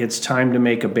when it's time to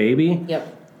make a baby.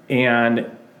 Yep.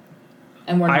 And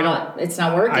we're not. It's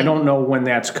not working. I don't know when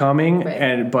that's coming,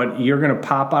 right. But you're gonna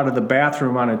pop out of the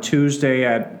bathroom on a Tuesday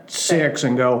at 6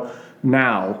 and go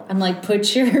now. I'm like,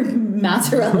 put your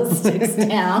mozzarella sticks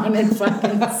down and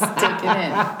fucking stick it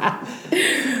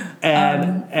in.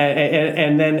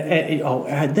 And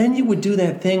then you would do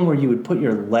that thing where you would put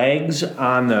your legs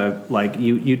on the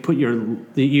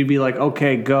you'd be like,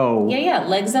 okay, go. Yeah,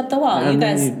 legs up the wall. And you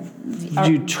guys,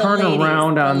 you turn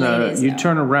around on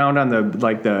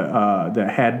the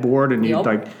headboard and you'd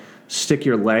like stick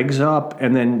your legs up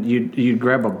and then you'd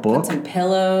grab a book. Put some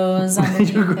pillows on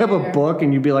you grab a book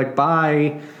and you'd be like,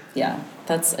 bye. Yeah,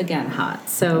 that's again hot.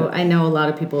 So I know a lot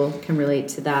of people can relate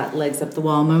to that legs up the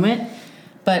wall moment.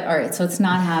 But all right, so it's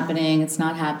not happening. It's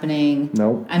not happening.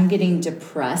 Nope. I'm getting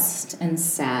depressed and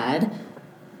sad.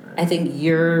 I think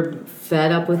you're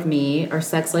fed up with me. Our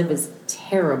sex life is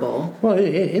terrible. Well,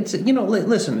 it's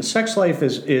listen, sex life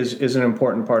is an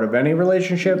important part of any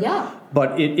relationship. Yeah.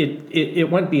 But it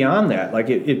went beyond that. Like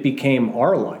it became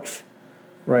our life,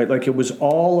 right? Like it was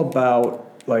all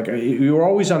about like you were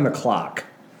always on the clock.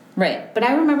 Right. But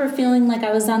I remember feeling like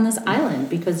I was on this island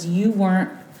because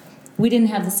we didn't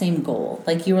have the same goal.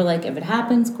 Like you were like, if it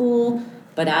happens, cool.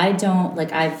 But I don't,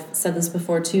 like I've said this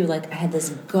before too, like I had this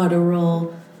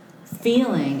guttural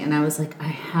feeling and I was like,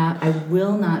 I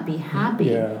will not be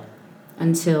happy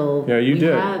until you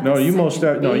did. No, you most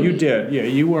no, you did. Yeah,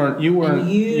 you weren't you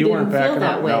weren't backing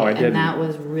that up. Way, no, I didn't. And that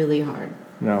was really hard.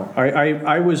 No.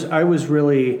 I was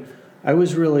really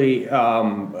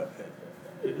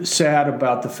sad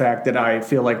about the fact that I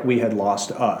feel like we had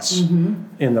lost us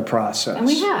in the process. And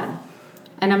we had.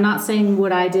 And I'm not saying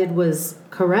what I did was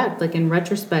correct. Like in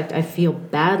retrospect, I feel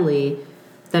badly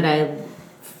that I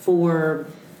forewent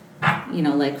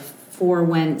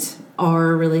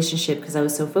our relationship because I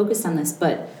was so focused on this.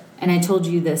 And I told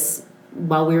you this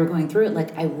while we were going through it,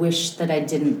 like I wish that I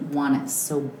didn't want it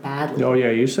so badly. Oh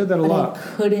yeah, you said that a lot. I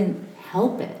couldn't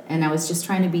help it. And I was just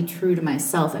trying to be true to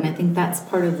myself. And I think that's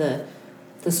part of the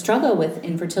struggle with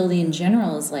infertility in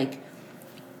general is like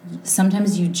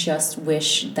sometimes you just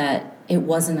wish that it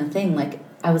wasn't a thing. Like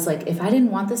I was like, if I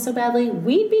didn't want this so badly,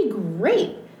 we'd be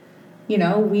great. You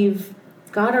know, we've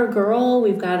got our girl,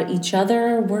 we've got each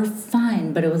other, we're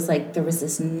fine. But it was like there was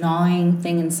this gnawing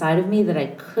thing inside of me that I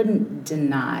couldn't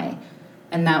deny.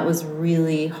 And that was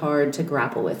really hard to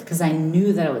grapple with because I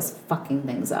knew that I was fucking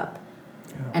things up.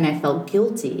 And I felt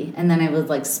guilty. And then I would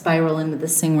like spiral into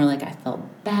this thing where like I felt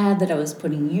bad that I was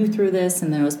putting you through this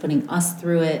and then I was putting us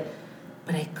through it.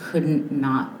 But I couldn't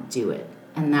not do it.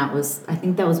 And I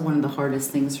think that was one of the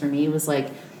hardest things for me was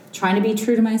like trying to be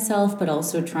true to myself, but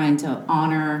also trying to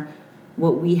honor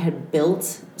what we had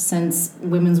built since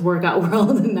Women's Workout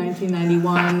World in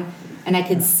 1991. And I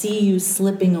could see you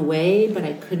slipping away, but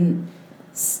I couldn't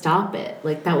stop it.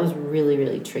 Like that was really,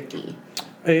 really tricky.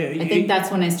 I think that's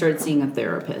when I started seeing a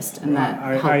therapist, and that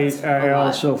helped I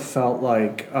also felt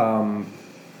like,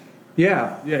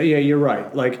 you're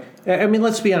right. Like, I mean,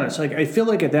 let's be honest. Like, I feel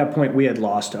like at that point we had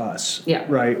lost us. Yeah.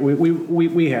 Right.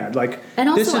 We had like. And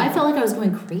also, I felt like I was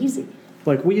going crazy.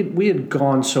 like we had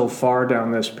gone so far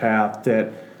down this path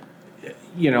that,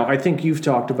 I think you've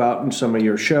talked about in some of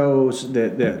your shows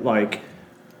that like,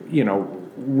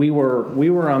 we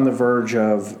were on the verge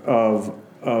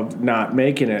of not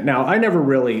making it. Now, I never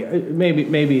really,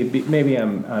 maybe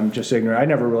I'm just ignorant. I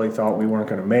never really thought we weren't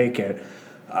going to make it,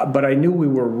 but I knew we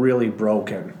were really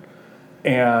broken,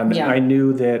 and I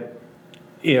knew that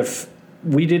if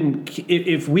we didn't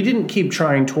keep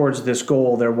trying towards this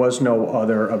goal, there was no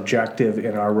other objective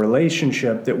in our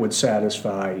relationship that would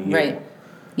satisfy you. Right.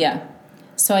 Yeah.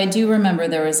 So I do remember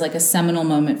there was like a seminal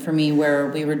moment for me where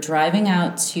we were driving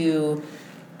out to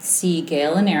see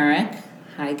Gail and Eric.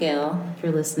 Hi, Gail, if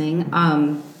you're listening,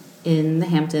 in the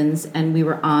Hamptons, and we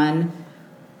were on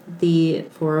the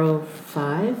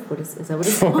 405. What is that? What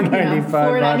is it?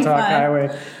 495 Montauk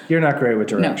Highway. You're not great with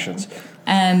directions. No.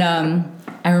 And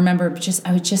I remember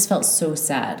I just felt so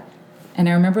sad. And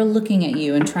I remember looking at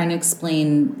you and trying to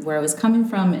explain where I was coming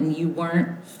from, and you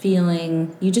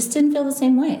just didn't feel the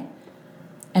same way.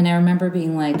 And I remember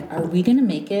being like, are we going to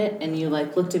make it? And you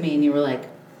like looked at me and you were like,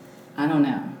 I don't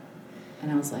know. And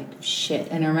I was like, shit.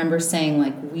 And I remember saying,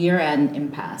 like, we are at an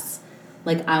impasse.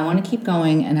 Like, I want to keep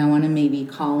going and I want to maybe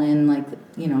call in, like,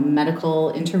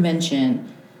 medical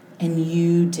intervention. And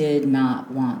you did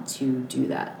not want to do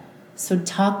that. So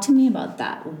talk to me about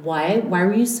that. Why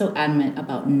were you so adamant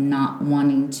about not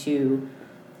wanting to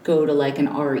go to, like,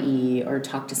 an RE or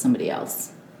talk to somebody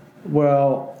else?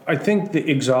 Well, I think the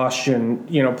exhaustion,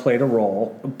 played a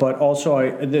role. But also,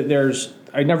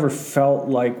 I never felt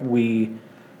like we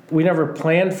never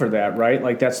planned for that, right?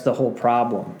 Like, that's the whole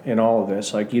problem in all of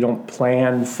this. Like, you don't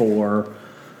plan for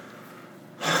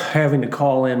having to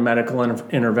call in medical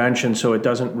intervention, so it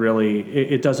doesn't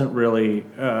really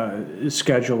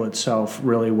schedule itself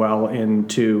really well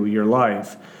into your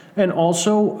life. And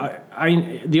also,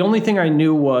 I the only thing I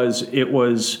knew was it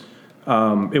was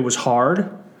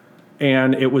hard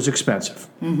and it was expensive.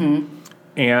 Mm-hmm.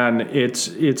 And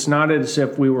it's not as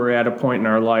if we were at a point in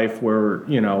our life where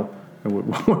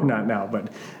we're not now,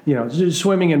 but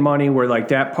swimming in money where like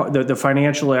that part, the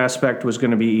financial aspect was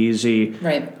going to be easy,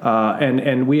 right?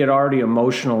 And we had already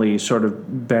emotionally sort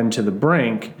of been to the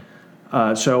brink,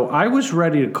 so I was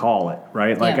ready to call it,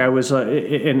 right? Like I was,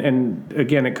 and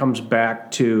again, it comes back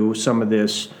to some of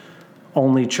this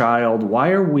only child.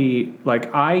 Why are we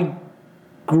like I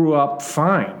grew up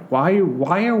fine? Why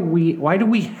do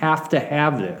we have to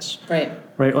have this? Right.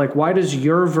 Right, like why does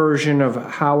your version of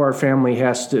how our family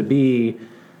has to be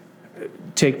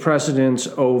take precedence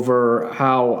over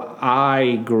how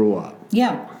I grew up?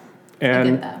 Yeah, I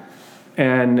get that.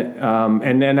 And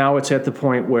then now it's at the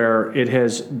point where it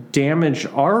has damaged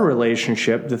our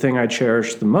relationship, the thing I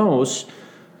cherish the most,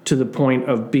 to the point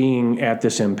of being at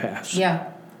this impasse. Yeah,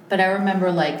 but I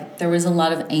remember like there was a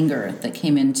lot of anger that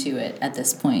came into it at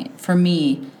this point for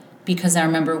me, because I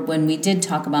remember when we did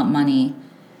talk about money.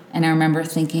 And I remember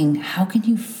thinking, how can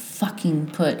you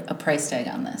fucking put a price tag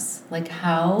on this? Like,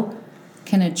 how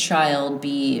can a child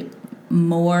be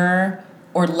more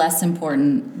or less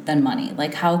important than money?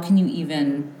 Like, how can you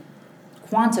even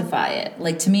quantify it?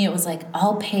 Like, to me, it was like,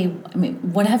 I'll pay,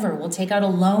 whatever, we'll take out a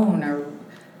loan or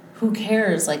who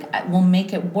cares? Like, we'll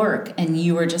make it work. And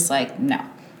you were just like, no.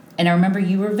 And I remember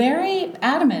you were very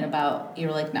adamant about, you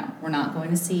were like, no, we're not going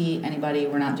to see anybody.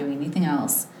 We're not doing anything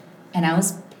else. And I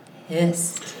was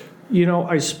pissed.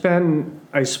 I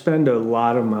spend a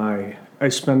lot of my life. I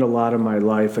spend a lot of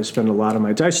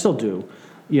my. I still do.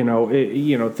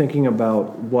 Thinking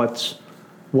about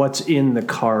what's in the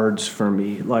cards for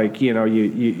me. Like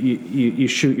you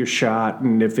shoot your shot,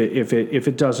 and if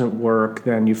it doesn't work,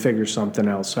 then you figure something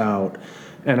else out.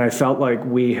 And I felt like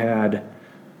we had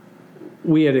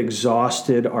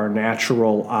exhausted our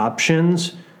natural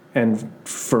options, and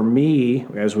for me,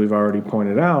 as we've already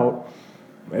pointed out,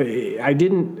 I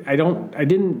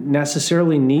didn't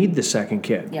necessarily need the second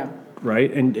kid. Yeah.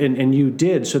 Right. And you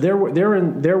did. So there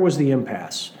was the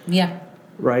impasse. Yeah.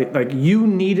 Right. Like you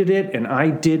needed it and I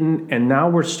didn't. And now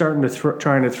we're starting to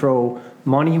trying to throw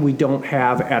money we don't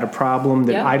have at a problem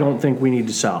that I don't think we need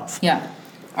to solve. Yeah.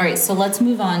 All right. So let's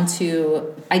move on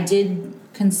to, I did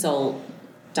consult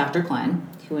Dr. Klein,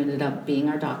 who ended up being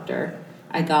our doctor.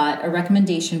 I got a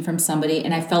recommendation from somebody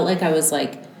and I felt like I was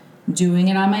like, doing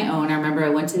it on my own. I remember I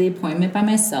went to the appointment by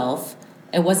myself.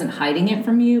 I wasn't hiding it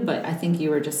from you, but I think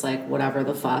you were just like, whatever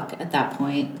the fuck at that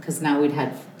point, because now we'd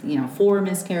had, 4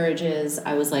 miscarriages.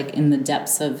 I was like in the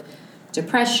depths of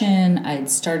depression. I'd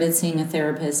started seeing a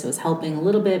therapist. It was helping a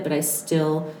little bit, but I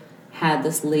still had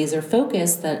this laser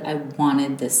focus that I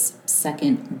wanted this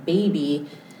second baby.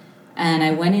 And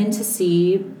I went in to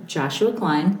see Joshua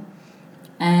Klein,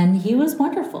 and he was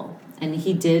wonderful. And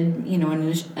he did,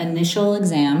 an initial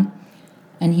exam.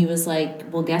 And he was like,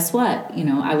 well, guess what?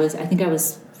 I think I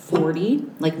was 40,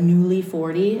 like newly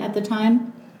 40 at the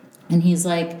time. And he's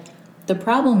like, the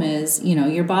problem is,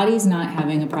 your body's not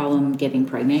having a problem getting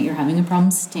pregnant. You're having a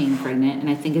problem staying pregnant. And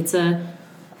I think it's a,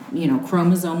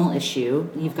 chromosomal issue.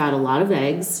 You've got a lot of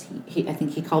eggs. I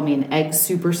think he called me an egg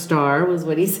superstar was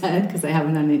what he said, because I have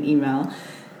it on an email.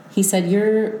 He said,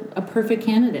 you're a perfect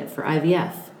candidate for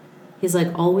IVF. He's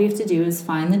like, all we have to do is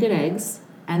find the good eggs,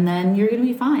 and then you're going to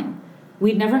be fine.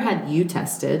 We'd never had you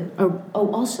tested.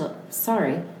 Also,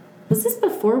 sorry. Was this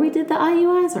before we did the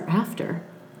IUIs or after?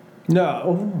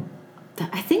 No.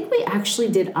 I think we actually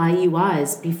did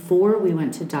IUIs before we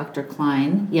went to Dr.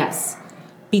 Klein. Yes.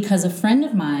 Because a friend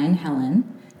of mine,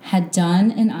 Helen, had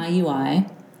done an IUI,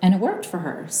 and it worked for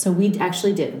her. So we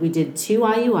actually did. We did 2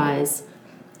 IUIs,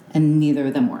 and neither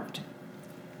of them worked.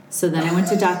 So then I went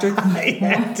to Dr.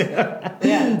 Klein. Say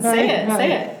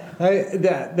it.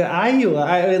 The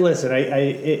IUI.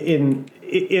 Listen,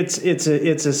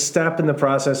 it's a step in the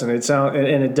process, and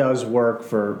it does work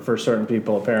for certain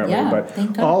people apparently. Yeah,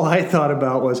 but all I thought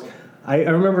about was, I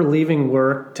remember leaving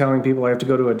work telling people I have to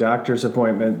go to a doctor's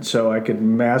appointment so I could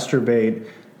masturbate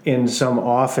in some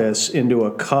office into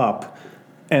a cup,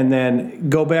 and then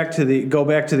go back to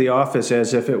the office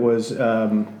as if it was,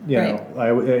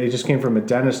 I just came from a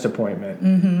dentist appointment.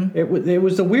 Mm-hmm. It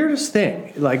was the weirdest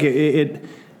thing. Like it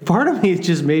part of me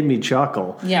just made me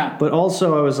chuckle. Yeah. But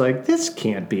also I was like, this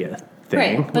can't be a thing.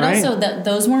 Right. But also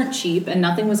those weren't cheap, and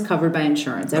nothing was covered by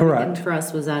insurance. Everything Correct. for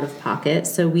us was out of pocket.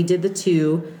 So we did the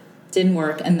 2, didn't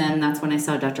work, and then that's when I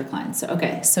saw Dr. Klein.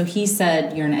 So he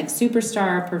said, you're an egg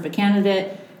superstar, perfect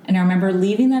candidate. And I remember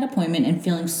leaving that appointment and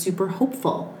feeling super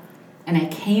hopeful. And I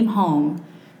came home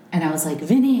and I was like,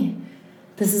 Vinny,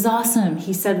 this is awesome.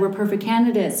 He said we're perfect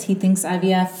candidates. He thinks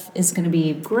IVF is going to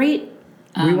be great.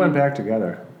 We went back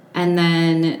together. And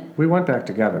then we went back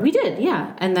together. We did,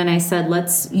 yeah. And then I said,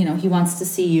 he wants to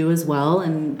see you as well.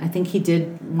 And I think he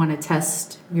did want to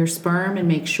test your sperm and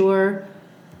make sure.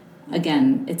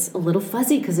 Again, it's a little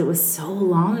fuzzy because it was so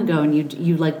long ago, and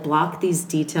you like block these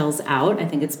details out. I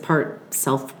think it's part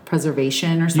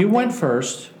self-preservation or something. You went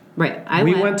first. Right.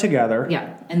 We went together.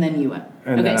 Yeah, and then you went.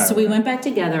 And okay, so we went back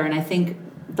together, and I think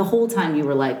the whole time you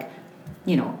were like,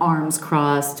 arms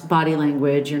crossed, body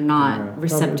language, you're not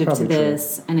receptive probably to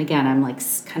this. True. And again, I'm like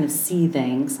kind of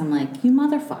seething. So I'm like, you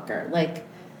motherfucker. Like,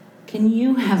 can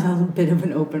you have a bit of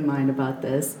an open mind about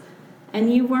this?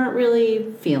 And you weren't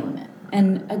really feeling it.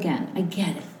 And again, I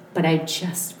get it, but I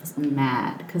just was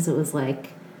mad because it was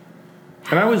like,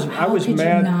 and I was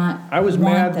mad. I was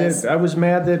mad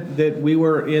that we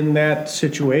were in that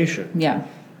situation. Yeah.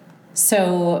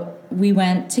 So we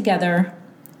went together.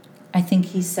 I think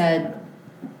he said,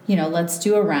 let's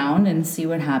do a round and see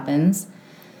what happens.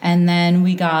 And then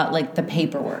we got like the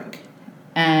paperwork,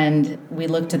 and we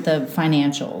looked at the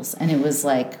financials, and it was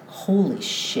like, holy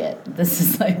shit, this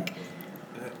is like.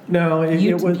 No,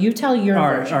 it was. You tell your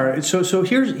version. All right. So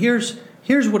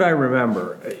here's what I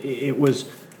remember. It was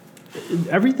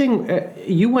everything.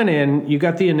 You went in. You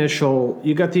got the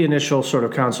initial sort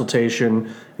of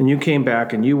consultation, and you came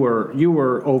back, and you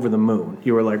were over the moon.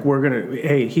 You were like,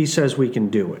 hey, he says we can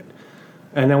do it.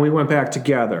 And then we went back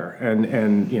together,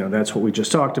 and that's what we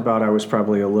just talked about. I was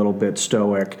probably a little bit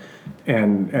stoic,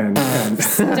 and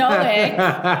stoic.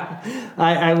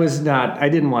 I was not. I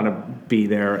didn't want to be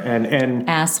there, and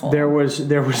asshole. There was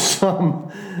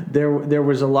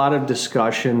a lot of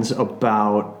discussions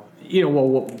about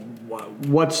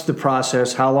what's the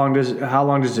process? How long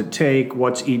does it take?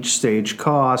 What's each stage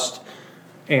cost?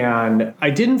 And I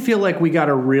didn't feel like we got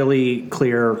a really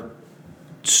clear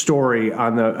story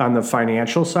on the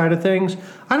financial side of things.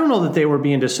 I don't know that they were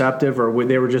being deceptive or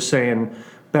they were just saying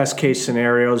best case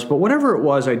scenarios, but whatever it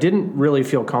was, I didn't really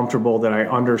feel comfortable that I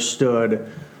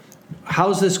understood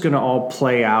how's this going to all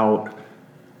play out,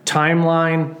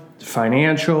 timeline,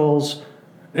 financials,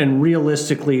 and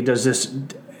realistically, does this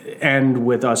end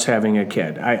with us having a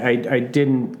kid? I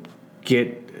didn't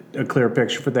get a clear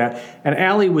picture for that. And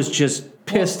Allie was just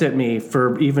pissed at me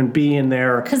for even being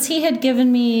there. Because he had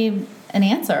given me an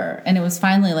answer, and it was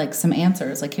finally like some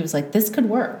answers. Like he was like, this could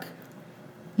work.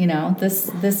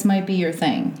 This might be your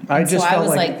thing. And I just felt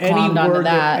like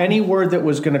any word that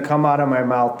was going to come out of my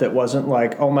mouth that wasn't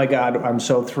like, oh my God, I'm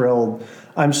so thrilled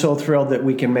that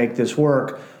we can make this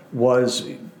work, was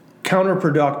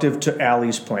counterproductive to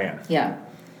Allie's plan. Yeah.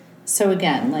 So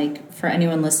again, like for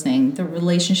anyone listening, the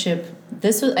relationship,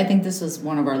 I think this was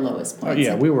one of our lowest points.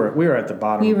 Yeah, we were at the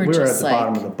bottom. We were at the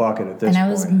bottom of the bucket at this point. And I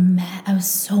was mad. I was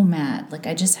so mad. Like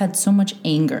I just had so much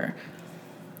anger.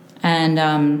 And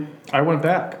I went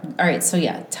back. all right, so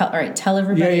tell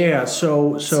everybody. Yeah.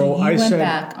 So you I went said,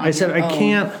 back on I said, your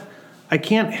own. I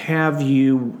can't have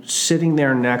you sitting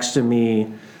there next to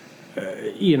me,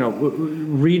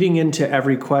 reading into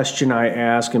every question I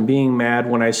ask and being mad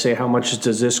when I say, how much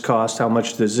does this cost? How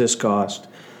much does this cost?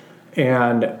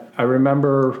 And I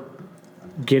remember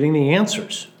getting the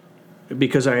answers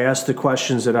because I asked the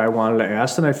questions that I wanted to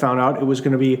ask, and I found out it was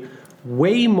going to be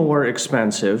way more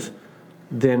expensive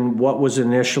than what was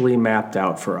initially mapped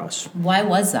out for us. Why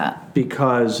was that?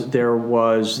 Because there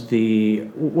was the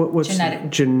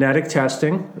genetic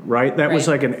testing, right? That was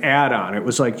like an add-on. It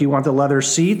was like, you want the leather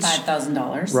seats,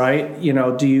 $5,000, right?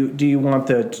 Do you want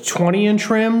the 20-inch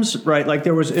rims, right? Like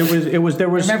there was.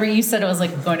 Remember, you said it was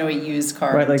like going to a used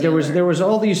car, right? Like dealer. there was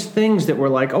all these things that were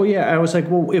like, oh yeah. I was like,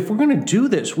 well, if we're going to do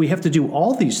this, we have to do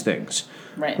all these things.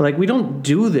 Right. Like we don't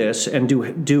do this and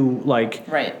do like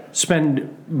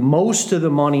spend most of the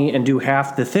money and do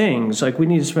half the things. Like we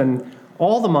need to spend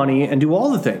all the money and do all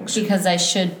the things. Because I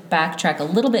should backtrack a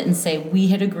little bit and say we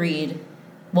had agreed.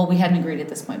 Well, we hadn't agreed at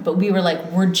this point, but we were like,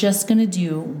 we're just going to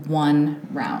do one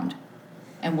round,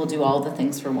 and we'll do all the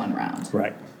things for one round.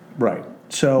 Right.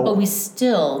 So, but we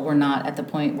still were not at the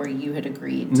point where you had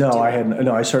agreed. No, I hadn't.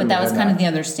 No, I certainly. But that was had kind not. of the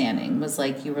understanding. Was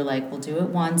like you were like, we'll do it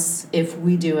once. If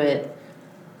we do it.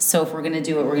 So if we're going to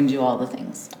do it, we're going to do all the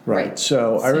things. Right.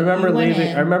 So I remember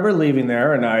leaving. I remember leaving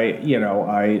there, and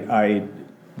I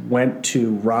went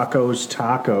to Rocco's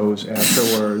Tacos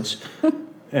afterwards,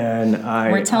 and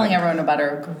we're telling everyone about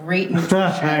our great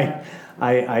nutrition.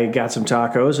 I got some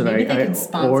tacos, and I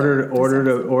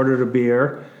ordered a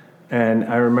beer, and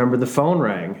I remember the phone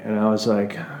rang, and I was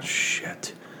like, oh,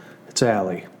 shit, it's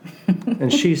Allie.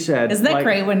 And she said, isn't that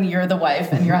great when you're the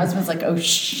wife and your husband's like, oh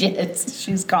shit,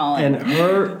 she's calling. And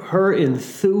her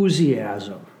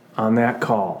enthusiasm on that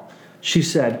call, she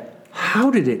said,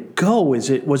 how did it go? Was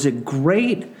it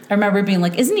great? I remember being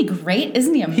like, isn't he great?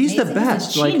 Isn't he amazing? He's the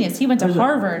best. He's a genius. He went to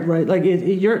Harvard. Right. Like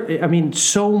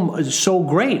so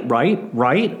great,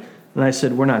 right? And I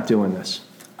said, we're not doing this.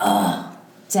 Oh,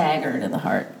 dagger to the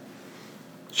heart.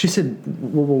 She said,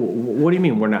 well, what do you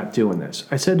mean we're not doing this?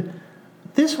 I said,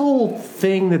 this whole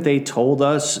thing that they told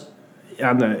us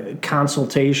on the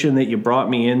consultation that you brought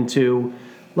me into,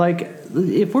 like,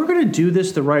 if we're going to do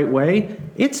this the right way,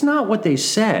 it's not what they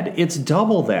said. It's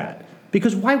double that.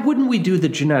 Because why wouldn't we do the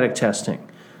genetic testing?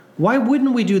 Why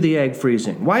wouldn't we do the egg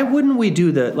freezing? Why wouldn't we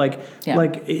do the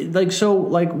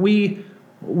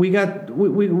we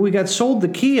got sold the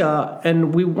Kia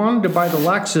and we wanted to buy the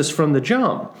Lexus from the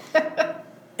jump.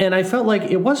 And I felt like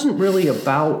it wasn't really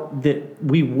about that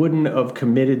we wouldn't have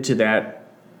committed to that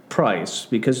price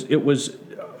because it was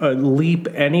a leap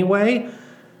anyway.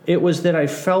 It was that I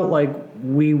felt like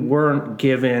we weren't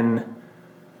given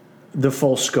the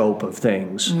full scope of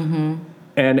things. Mm-hmm.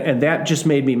 And that just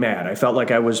made me mad. I felt like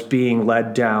I was being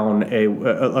led down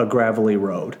a gravelly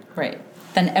road. Right.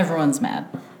 Then everyone's mad.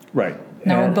 Right.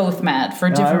 Now we're both mad for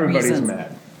different reasons. Everybody's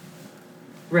mad.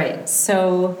 Right.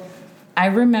 So I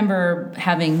remember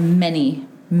having many,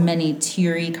 many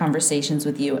teary conversations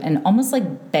with you and almost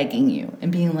like begging you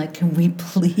and being like, can we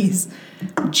please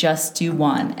just do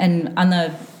one? And on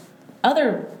the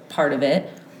other part of it,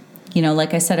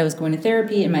 like I said, I was going to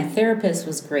therapy and my therapist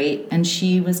was great. And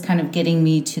she was kind of getting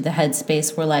me to the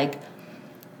headspace where like,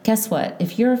 guess what?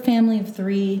 If you're a family of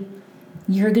 3,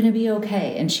 you're going to be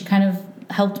okay. And she kind of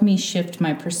helped me shift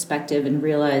my perspective and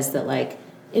realize that like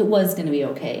it was going to be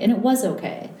okay. And it was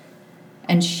okay.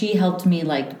 And she helped me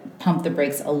like pump the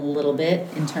brakes a little bit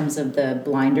in terms of the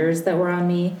blinders that were on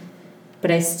me.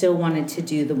 But I still wanted to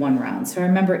do the one round. So I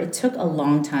remember it took a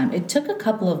long time. It took a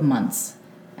couple of months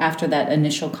after that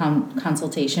initial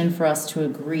consultation for us to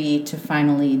agree to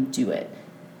finally do it.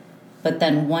 But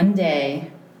then one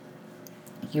day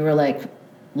you were like,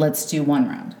 let's do one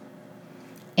round.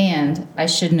 And I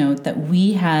should note that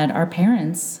we had our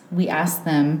parents, we asked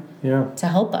them to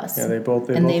help us. Yeah, they both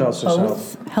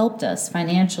helped us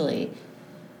financially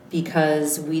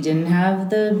because we didn't have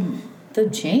the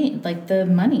change, like the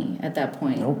money at that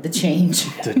point. Nope. The change.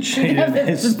 The change.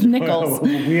 The nickels.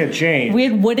 We had change. We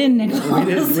had wooden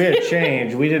nickels. We had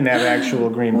change. We didn't have actual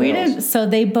green bills. We didn't. So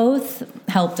they both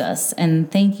helped us, and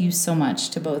thank you so much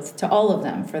to all of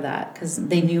them for that because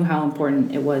they knew how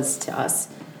important it was to us.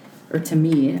 Or to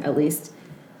me, at least.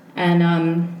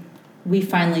 And we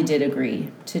finally did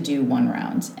agree to do one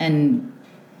round. And,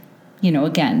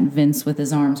 again, Vince with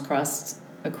his arms crossed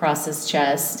across his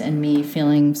chest and me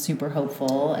feeling super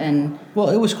hopeful. And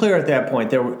well, it was clear at that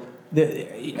point.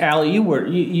 Allie, you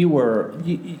were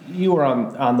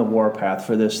on the warpath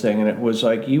for this thing, and it was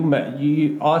like you meant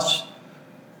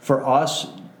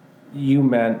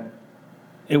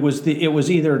It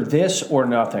was either this or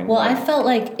nothing. Well, I felt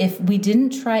like if we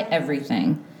didn't try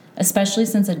everything, especially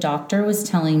since a doctor was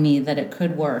telling me that it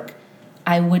could work,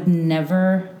 I would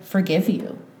never forgive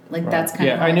you. Like, that's kind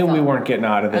of how I knew felt. we weren't getting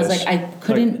out of this. I was like, I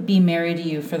couldn't be married to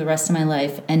you for the rest of my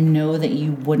life and know that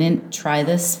you wouldn't try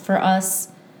this for us.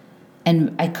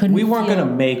 And I couldn't. We weren't going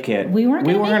to make it. We weren't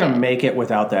going to make it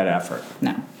without that effort.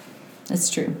 No, that's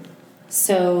true.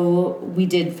 So we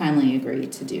did finally agree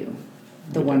to do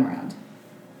the one round.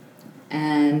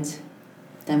 And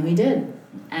then we did.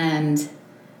 And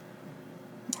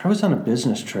I was on a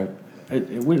business trip.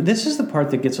 This is the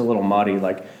part that gets a little muddy.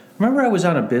 Like, remember I was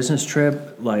on a business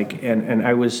trip, like, and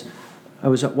I was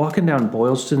walking down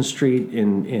Boylston Street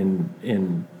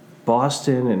in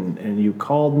Boston, and you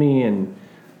called me, and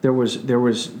there was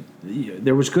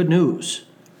good news,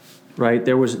 right?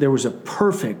 There was a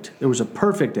perfect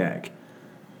egg,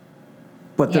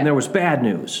 but then there was bad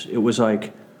news. It was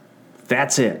like,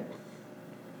 that's it.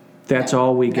 That's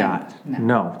all we got.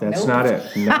 No, that's not it.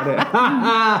 Not it.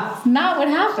 not what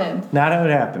happened. Not what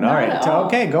happened. All right.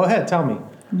 Okay, go ahead. Tell me.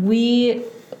 We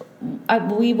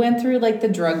went through like the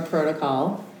drug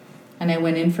protocol, and I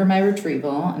went in for my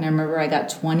retrieval, and I remember I got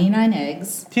 29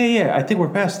 eggs. Yeah. I think we're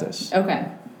past this. Okay.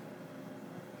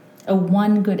 A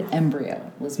one good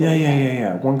embryo was what we had.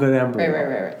 Yeah. One good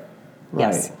embryo. Right.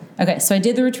 Yes. Okay, so I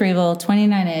did the retrieval,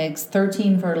 29 eggs,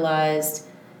 13 fertilized,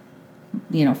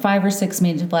 5 or 6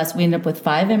 made to blast. We ended up with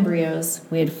 5 embryos.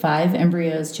 We had 5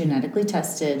 embryos genetically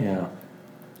tested. Yeah.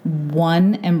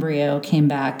 1 embryo came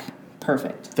back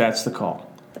perfect. That's the call.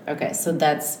 Okay, so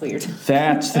that's what you're talking about.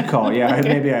 That's the call. Yeah,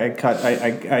 Okay. Maybe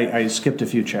I skipped a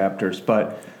few chapters,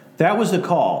 but that was the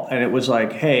call. And it was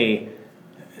like, hey,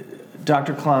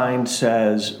 Dr. Klein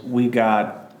says we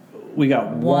got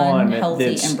one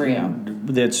healthy embryo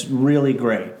that's really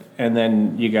great, and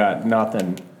then you got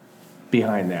nothing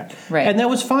behind that. Right. And that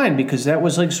was fine because that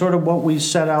was like sort of what we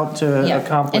set out to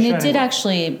accomplish. And it anyway. did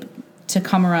actually, to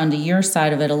come around to your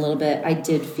side of it a little bit, I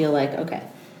did feel like, okay,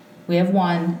 we have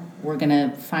one. We're going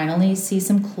to finally see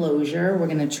some closure. We're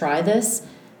going to try this.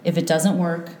 If it doesn't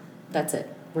work, that's it.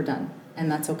 We're done.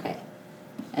 And that's okay.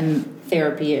 And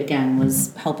therapy, again,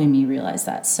 was helping me realize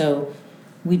that. So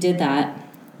we did that.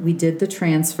 We did the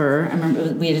transfer. I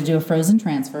remember we had to do a frozen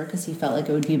transfer because he felt like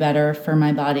it would be better for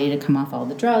my body to come off all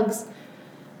the drugs.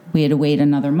 We had to wait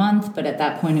another month, but at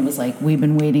that point it was like, we've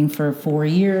been waiting for 4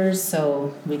 years,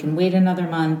 so we can wait another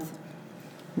month.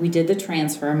 We did the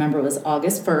transfer. I remember it was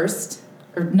August 1st.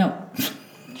 Or no,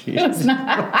 it was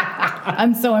not.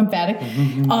 I'm so emphatic.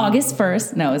 August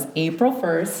 1st. No, it was April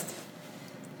 1st.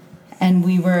 And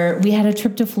we had a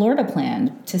trip to Florida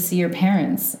planned to see your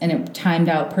parents, and it timed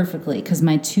out perfectly because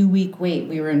my 2-week wait,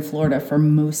 we were in Florida for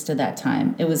most of that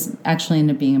time. It was actually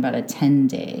ended up being about a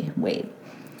 10-day wait.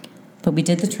 But we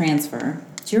did the transfer.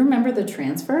 Do you remember the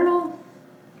transfer at all?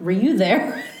 Were you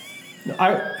there?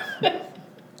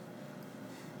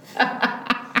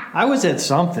 I was at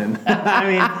something. I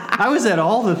mean, I was at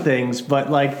all the things,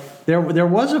 but like there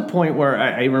was a point where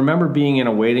I remember being in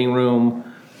a waiting room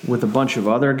with a bunch of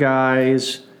other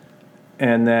guys,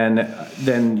 and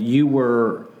then you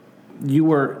were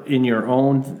in your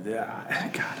own. God,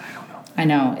 I don't know. I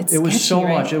know it was sketchy, so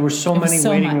right? much. There were so many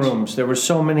waiting rooms. There were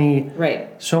so many. Right.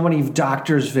 So many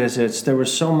doctor's visits. There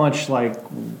was so much like,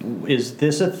 is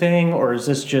this a thing or is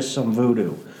this just some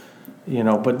voodoo?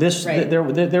 But this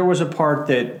there was a part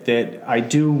that I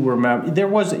do remember.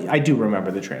 I do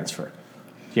remember the transfer.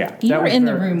 Yeah, you were in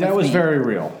the room. That was very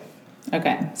real.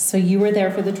 Okay, so you were there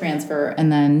for the transfer,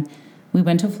 and then we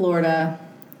went to Florida,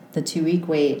 the 2-week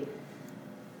wait.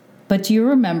 But do you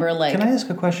remember, like? Can I ask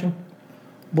a question?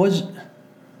 Is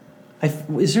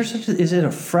it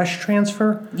a fresh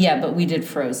transfer? Yeah, but we did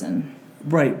frozen.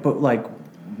 Right, but like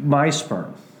my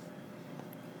sperm.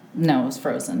 No, it was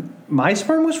frozen. My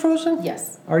sperm was frozen?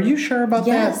 Yes. Are you sure about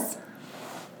that? Yes.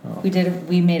 Oh.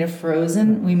 We made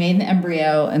an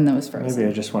embryo, and that was frozen. Maybe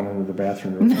I just went into the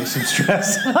bathroom to relieve some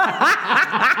stress. Oh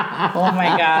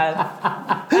my God.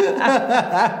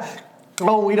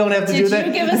 Oh, we don't have to do that?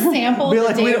 Did you give a sample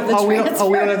the day of the transfer?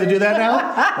 We don't have to do that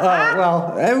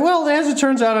now? Well, as it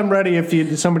turns out, I'm ready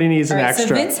if somebody needs an extra.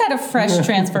 So Vince had a fresh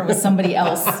transfer with somebody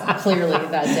else, clearly,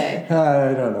 that day.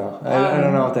 I don't know. I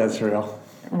don't know if that's real.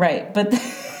 Right, but...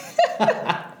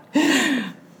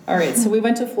 All right, so we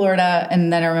went to Florida,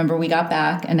 and then I remember we got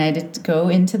back, and I had to go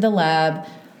into the lab,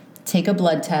 take a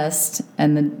blood test,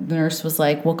 and the nurse was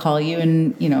like, we'll call you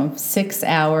in, 6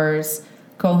 hours,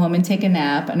 go home and take a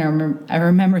nap. And I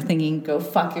remember thinking, go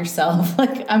fuck yourself.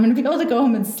 Like, I'm going to be able to go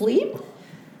home and sleep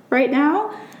right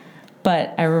now?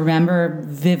 But I remember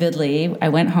vividly, I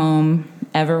went home,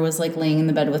 Ever was like laying in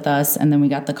the bed with us, and then we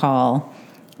got the call.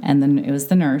 And then it was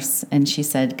the nurse, and she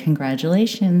said,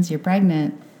 "Congratulations, you're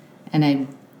pregnant." And I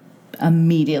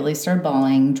immediately started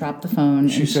bawling, dropped the phone.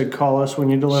 She said, "Call us when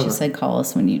you deliver." She said, "Call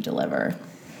us when you deliver."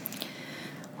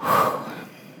 Whew.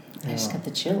 I just got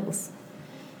the chills.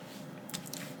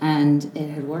 And it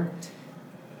had worked.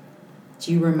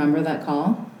 Do you remember that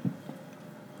call?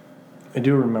 I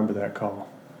do remember that call.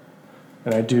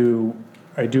 And I do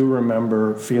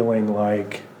remember feeling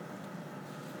like,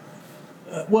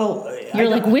 You're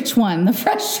like, which one? The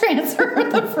fresh transfer or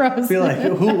the frozen? I feel like,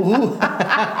 who?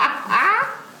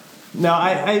 No,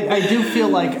 I do feel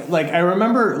like I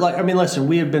remember, listen,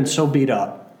 we had been so beat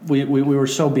up. We were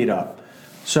so beat up.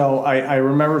 So I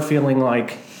remember feeling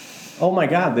like, oh my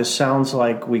God, this sounds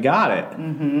like we got it.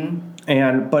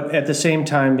 Mm-hmm. But at the same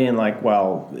time being like,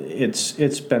 well,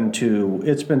 it's been too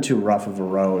rough of a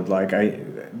road. Like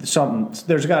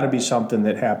there's got to be something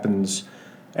that happens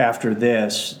after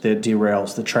this that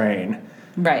derails the train.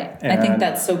 Right. I think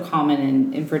that's so common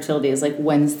in infertility is like,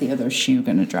 when's the other shoe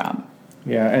going to drop?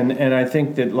 Yeah, and I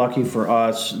think that lucky for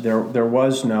us, there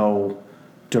was no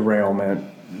derailment.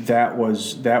 That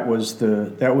was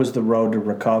the road to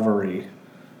recovery.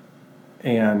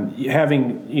 And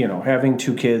having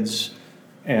two kids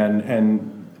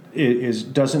and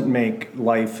it doesn't make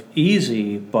life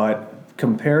easy, but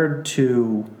compared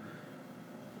to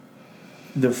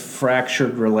the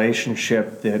fractured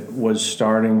relationship that was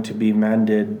starting to be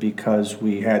mended because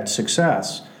we had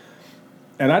success.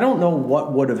 And I don't know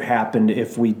what would have happened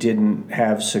if we didn't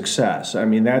have success. I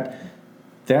mean,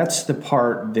 that's the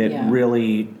part that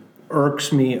really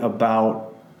irks me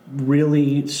about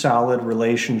really solid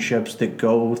relationships that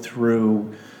go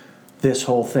through this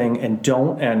whole thing and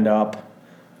don't end up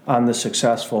on the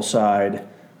successful side,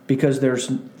 because there's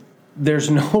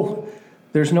no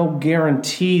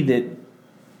guarantee that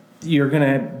you're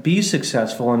going to be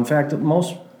successful. In fact,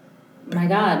 most my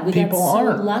God, we people got so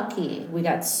aren't. lucky. We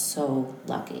got so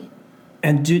lucky.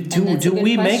 And do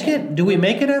we make it? Do we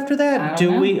make it after that? I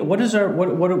don't know.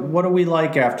 What are we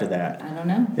like after that? I don't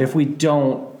know. If we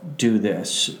don't do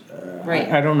this, right?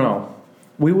 I don't know.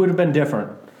 We would have been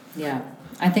different. Yeah,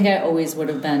 I think I always would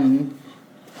have been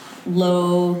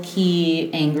low key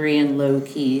angry and low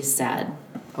key sad.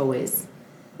 Always.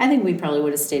 I think we probably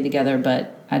would have stayed together,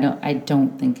 but I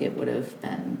don't think it would have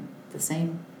been the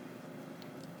same.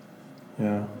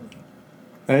 Yeah.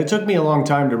 And it took me a long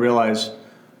time to realize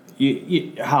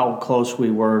how close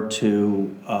we were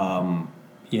to,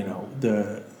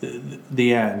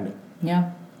 the end.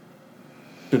 Yeah.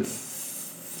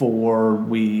 Before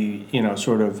we,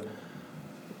 sort of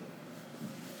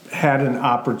had an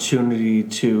opportunity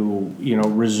to,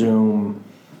 resume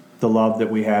the love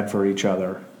that we had for each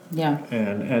other. Yeah.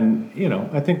 And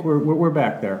I think we're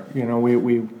back there.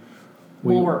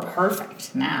 We're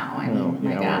perfect now. I mean,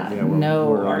 my God, no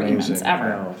we're arguments amazing.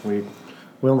 ever.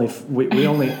 No,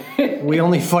 we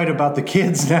only fight about the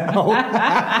kids now.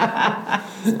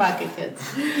 Pocket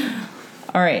kids.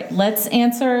 All right, let's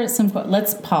answer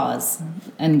let's pause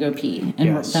and go pee,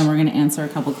 and then we're going to answer a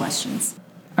couple questions.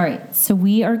 All right, so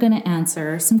we are going to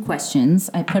answer some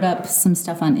questions. I put up some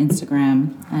stuff on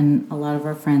Instagram, and a lot of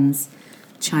our friends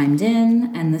chimed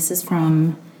in, and this is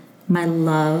from our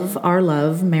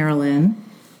love, Marilyn.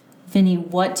 Vinny,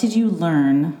 what did you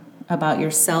learn about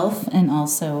yourself and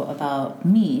also about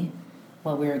me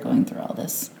while we were going through all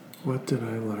this? What did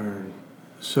I learn?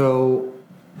 So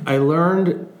I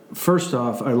learned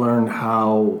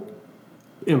how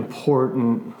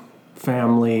important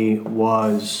family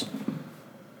was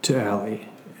to Allie.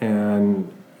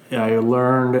 And I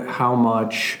learned how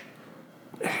much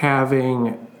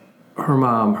having her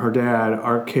mom, her dad,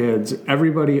 our kids,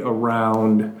 everybody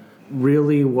around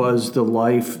really was the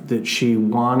life that she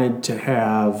wanted to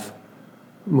have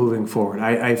moving forward.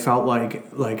 I felt like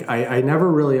I never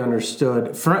really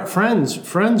understood.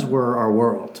 Friends were our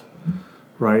world,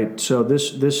 right? So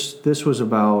this was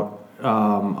about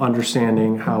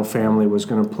understanding how family was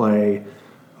going to play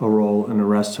a role in the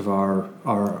rest of our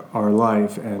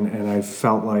life, and I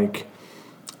felt like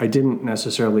I didn't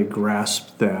necessarily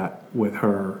grasp that with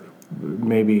her.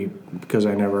 Maybe because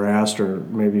I never asked her,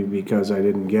 maybe because I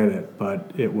didn't get it,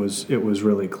 but it was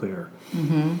really clear.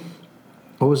 Mm-hmm.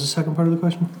 What was the second part of the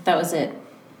question? That was it.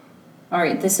 All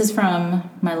right, this is from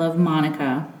my love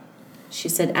Monica. She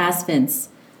said, "Ask Vince,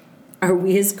 are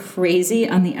we as crazy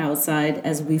on the outside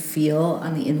as we feel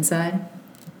on the inside?"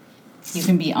 You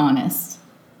can be honest.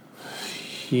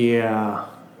 Yeah.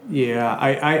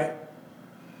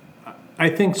 I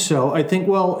think so. I think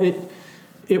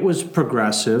it was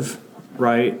progressive,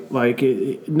 right? Like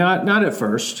not at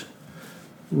first,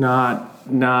 not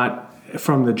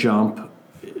from the jump,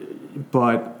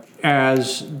 but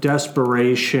as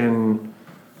desperation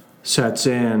sets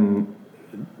in,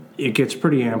 it gets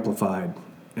pretty amplified.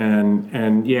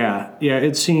 And yeah,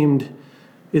 it seemed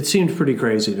pretty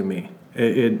crazy to me.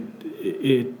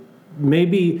 It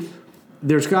maybe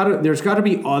there's got to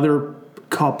be other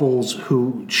couples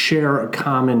who share a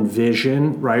common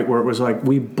vision, right? Where it was like,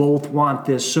 we both want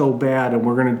this so bad and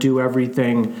we're going to do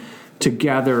everything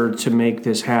together to make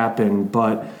this happen.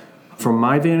 But from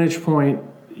my vantage point,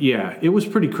 yeah, it was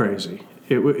pretty crazy.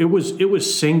 It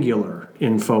was singular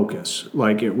in focus.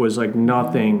 Like, it was like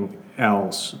nothing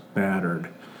else mattered.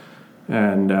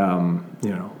 And,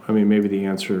 maybe the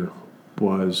answer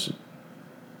was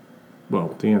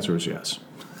yes.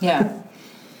 Yeah.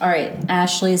 All right.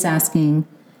 Ashley's asking,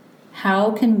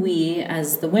 how can we,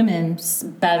 as the women,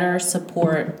 better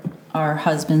support our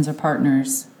husbands or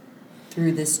partners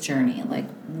through this journey? Like,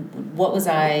 what was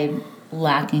I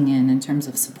lacking in terms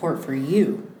of support for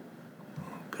you?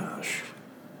 Gosh,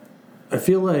 I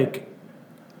feel like,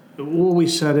 well, we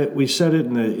said it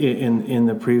in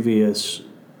the previous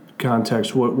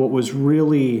context. What was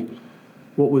really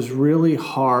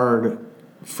hard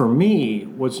for me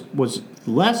was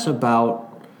less about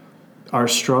our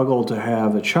struggle to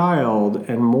have a child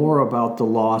and more about the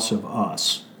loss of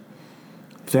us.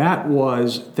 That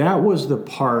was the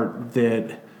part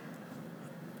that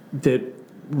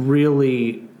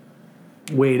really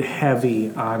weighed heavy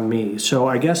on me. So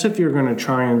I guess if you're going to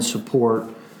try and support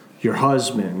your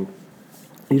husband,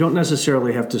 you don't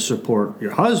necessarily have to support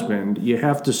your husband. You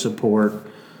have to support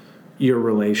your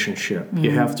relationship. Mm-hmm.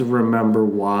 You have to remember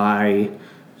why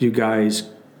you guys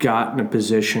got in a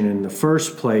position in the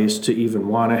first place to even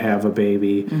want to have a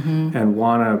baby, mm-hmm. and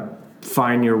want to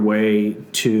find your way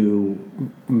to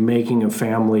making a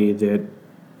family that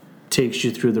takes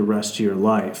you through the rest of your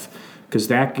life, because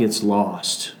that gets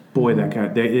lost. Boy,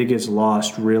 mm-hmm. It gets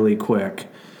lost really quick.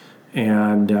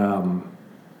 And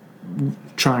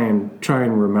try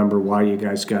and remember why you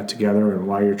guys got together and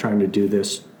why you're trying to do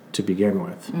this to begin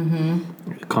with.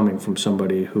 Mm-hmm. Coming from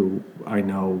somebody who I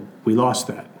know, we lost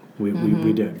that. We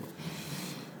did.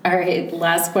 All right,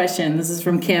 last question. This is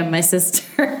from Kim, my sister.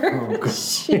 Oh, God.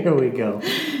 Here we go.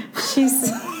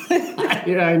 She's...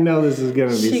 I know this is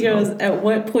going to be... She goes, at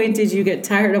what point did you get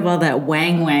tired of all that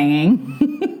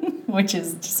wang-wanging? Which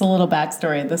is just a little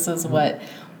backstory. This is what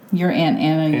your Aunt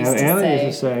Anna used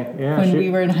to say. Yeah, when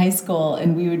we were in high school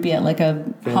and we would be at like a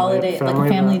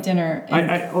family dinner.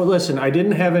 Listen, I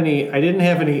didn't have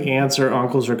any aunts or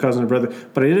uncles or cousins or brother,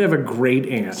 but I did have a great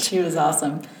aunt. She was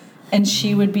awesome. And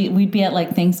we'd be at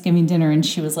like Thanksgiving dinner, and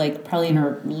she was like probably in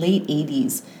her late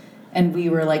 80s, and we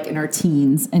were like in our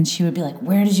teens, and she would be like,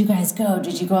 "Where did you guys go?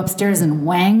 Did you go upstairs and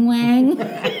wang?"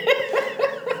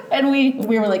 And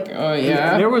we were like, "Oh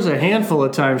yeah." There was a handful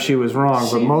of times she was wrong,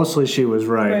 but mostly she was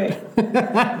right.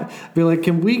 Be like,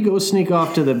 "Can we go sneak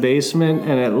off to the basement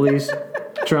and at least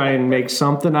try and make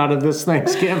something out of this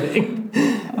Thanksgiving?"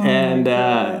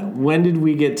 When did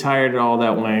we get tired of all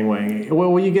that wang-wanging?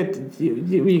 Well, you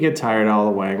get tired of all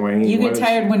the wang-wanging. You get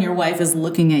tired when your wife is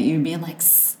looking at you and being like,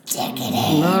 "Stick it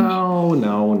in."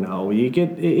 No. You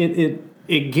get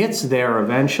it gets there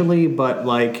eventually, but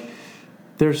like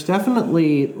there's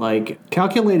definitely like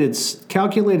calculated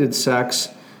sex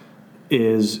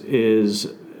is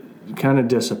kind of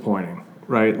disappointing,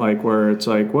 right? Like where it's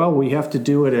like, well, we have to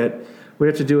do it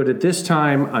at this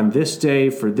time on this day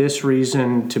for this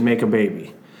reason to make a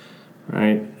baby,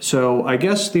 right? So I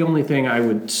guess the only thing I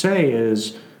would say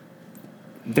is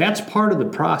that's part of the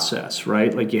process,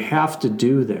 right? Like you have to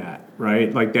do that,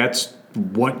 right? Like that's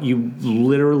what you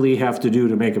literally have to do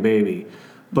to make a baby.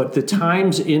 But the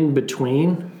times in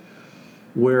between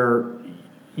where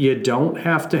you don't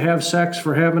have to have sex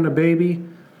for having a baby,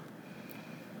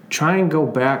 try and go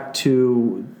back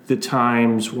to the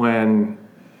times when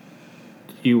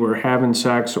you were having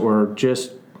sex or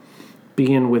just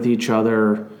being with each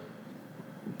other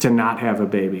to not have a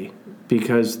baby,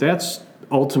 because that's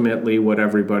ultimately what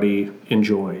everybody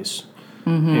enjoys.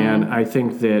 Mm-hmm. And I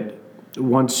think that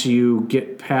once you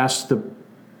get past the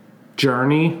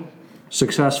journey,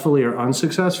 successfully or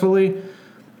unsuccessfully,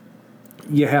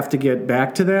 you have to get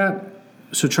back to that.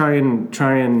 So try and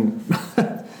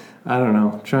I don't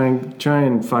know, try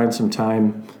and find some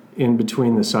time in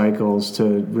between the cycles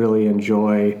to really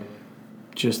enjoy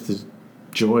just the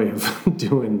joy of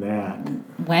doing that.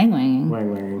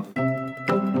 Wang-wanging.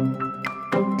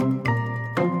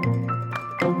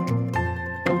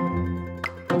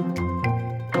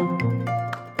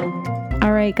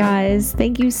 All right, guys,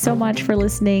 thank you so much for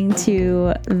listening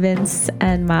to Vince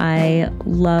and my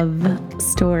love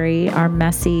story, our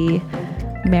messy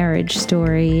marriage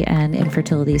story and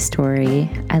infertility story.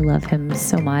 I love him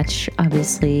so much,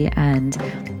 obviously, and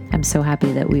I'm so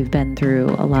happy that we've been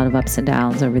through a lot of ups and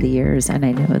downs over the years, and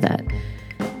I know that,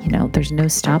 there's no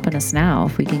stopping us now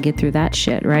if we can get through that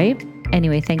shit, right?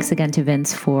 Anyway, thanks again to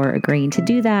Vince for agreeing to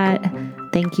do that.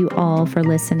 Thank you all for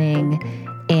listening.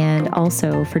 And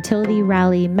also, Fertility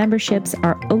Rally memberships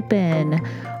are open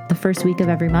the first week of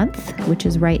every month, which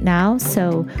is right now.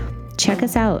 So check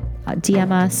us out.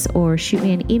 DM us or shoot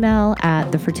me an email at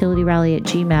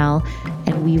thefertilityrally@gmail.com,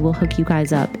 and we will hook you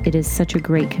guys up. It is such a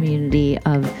great community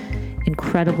of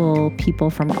incredible people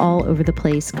from all over the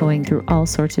place going through all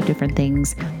sorts of different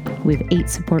things. We have 8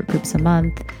 support groups a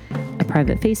month, a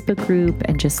private Facebook group,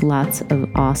 and just lots of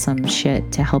awesome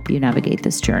shit to help you navigate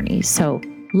this journey. So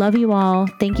love you all.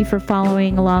 Thank you for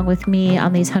following along with me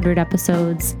on these 100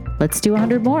 episodes. Let's do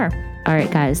 100 more. All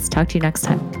right, guys, talk to you next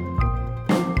time.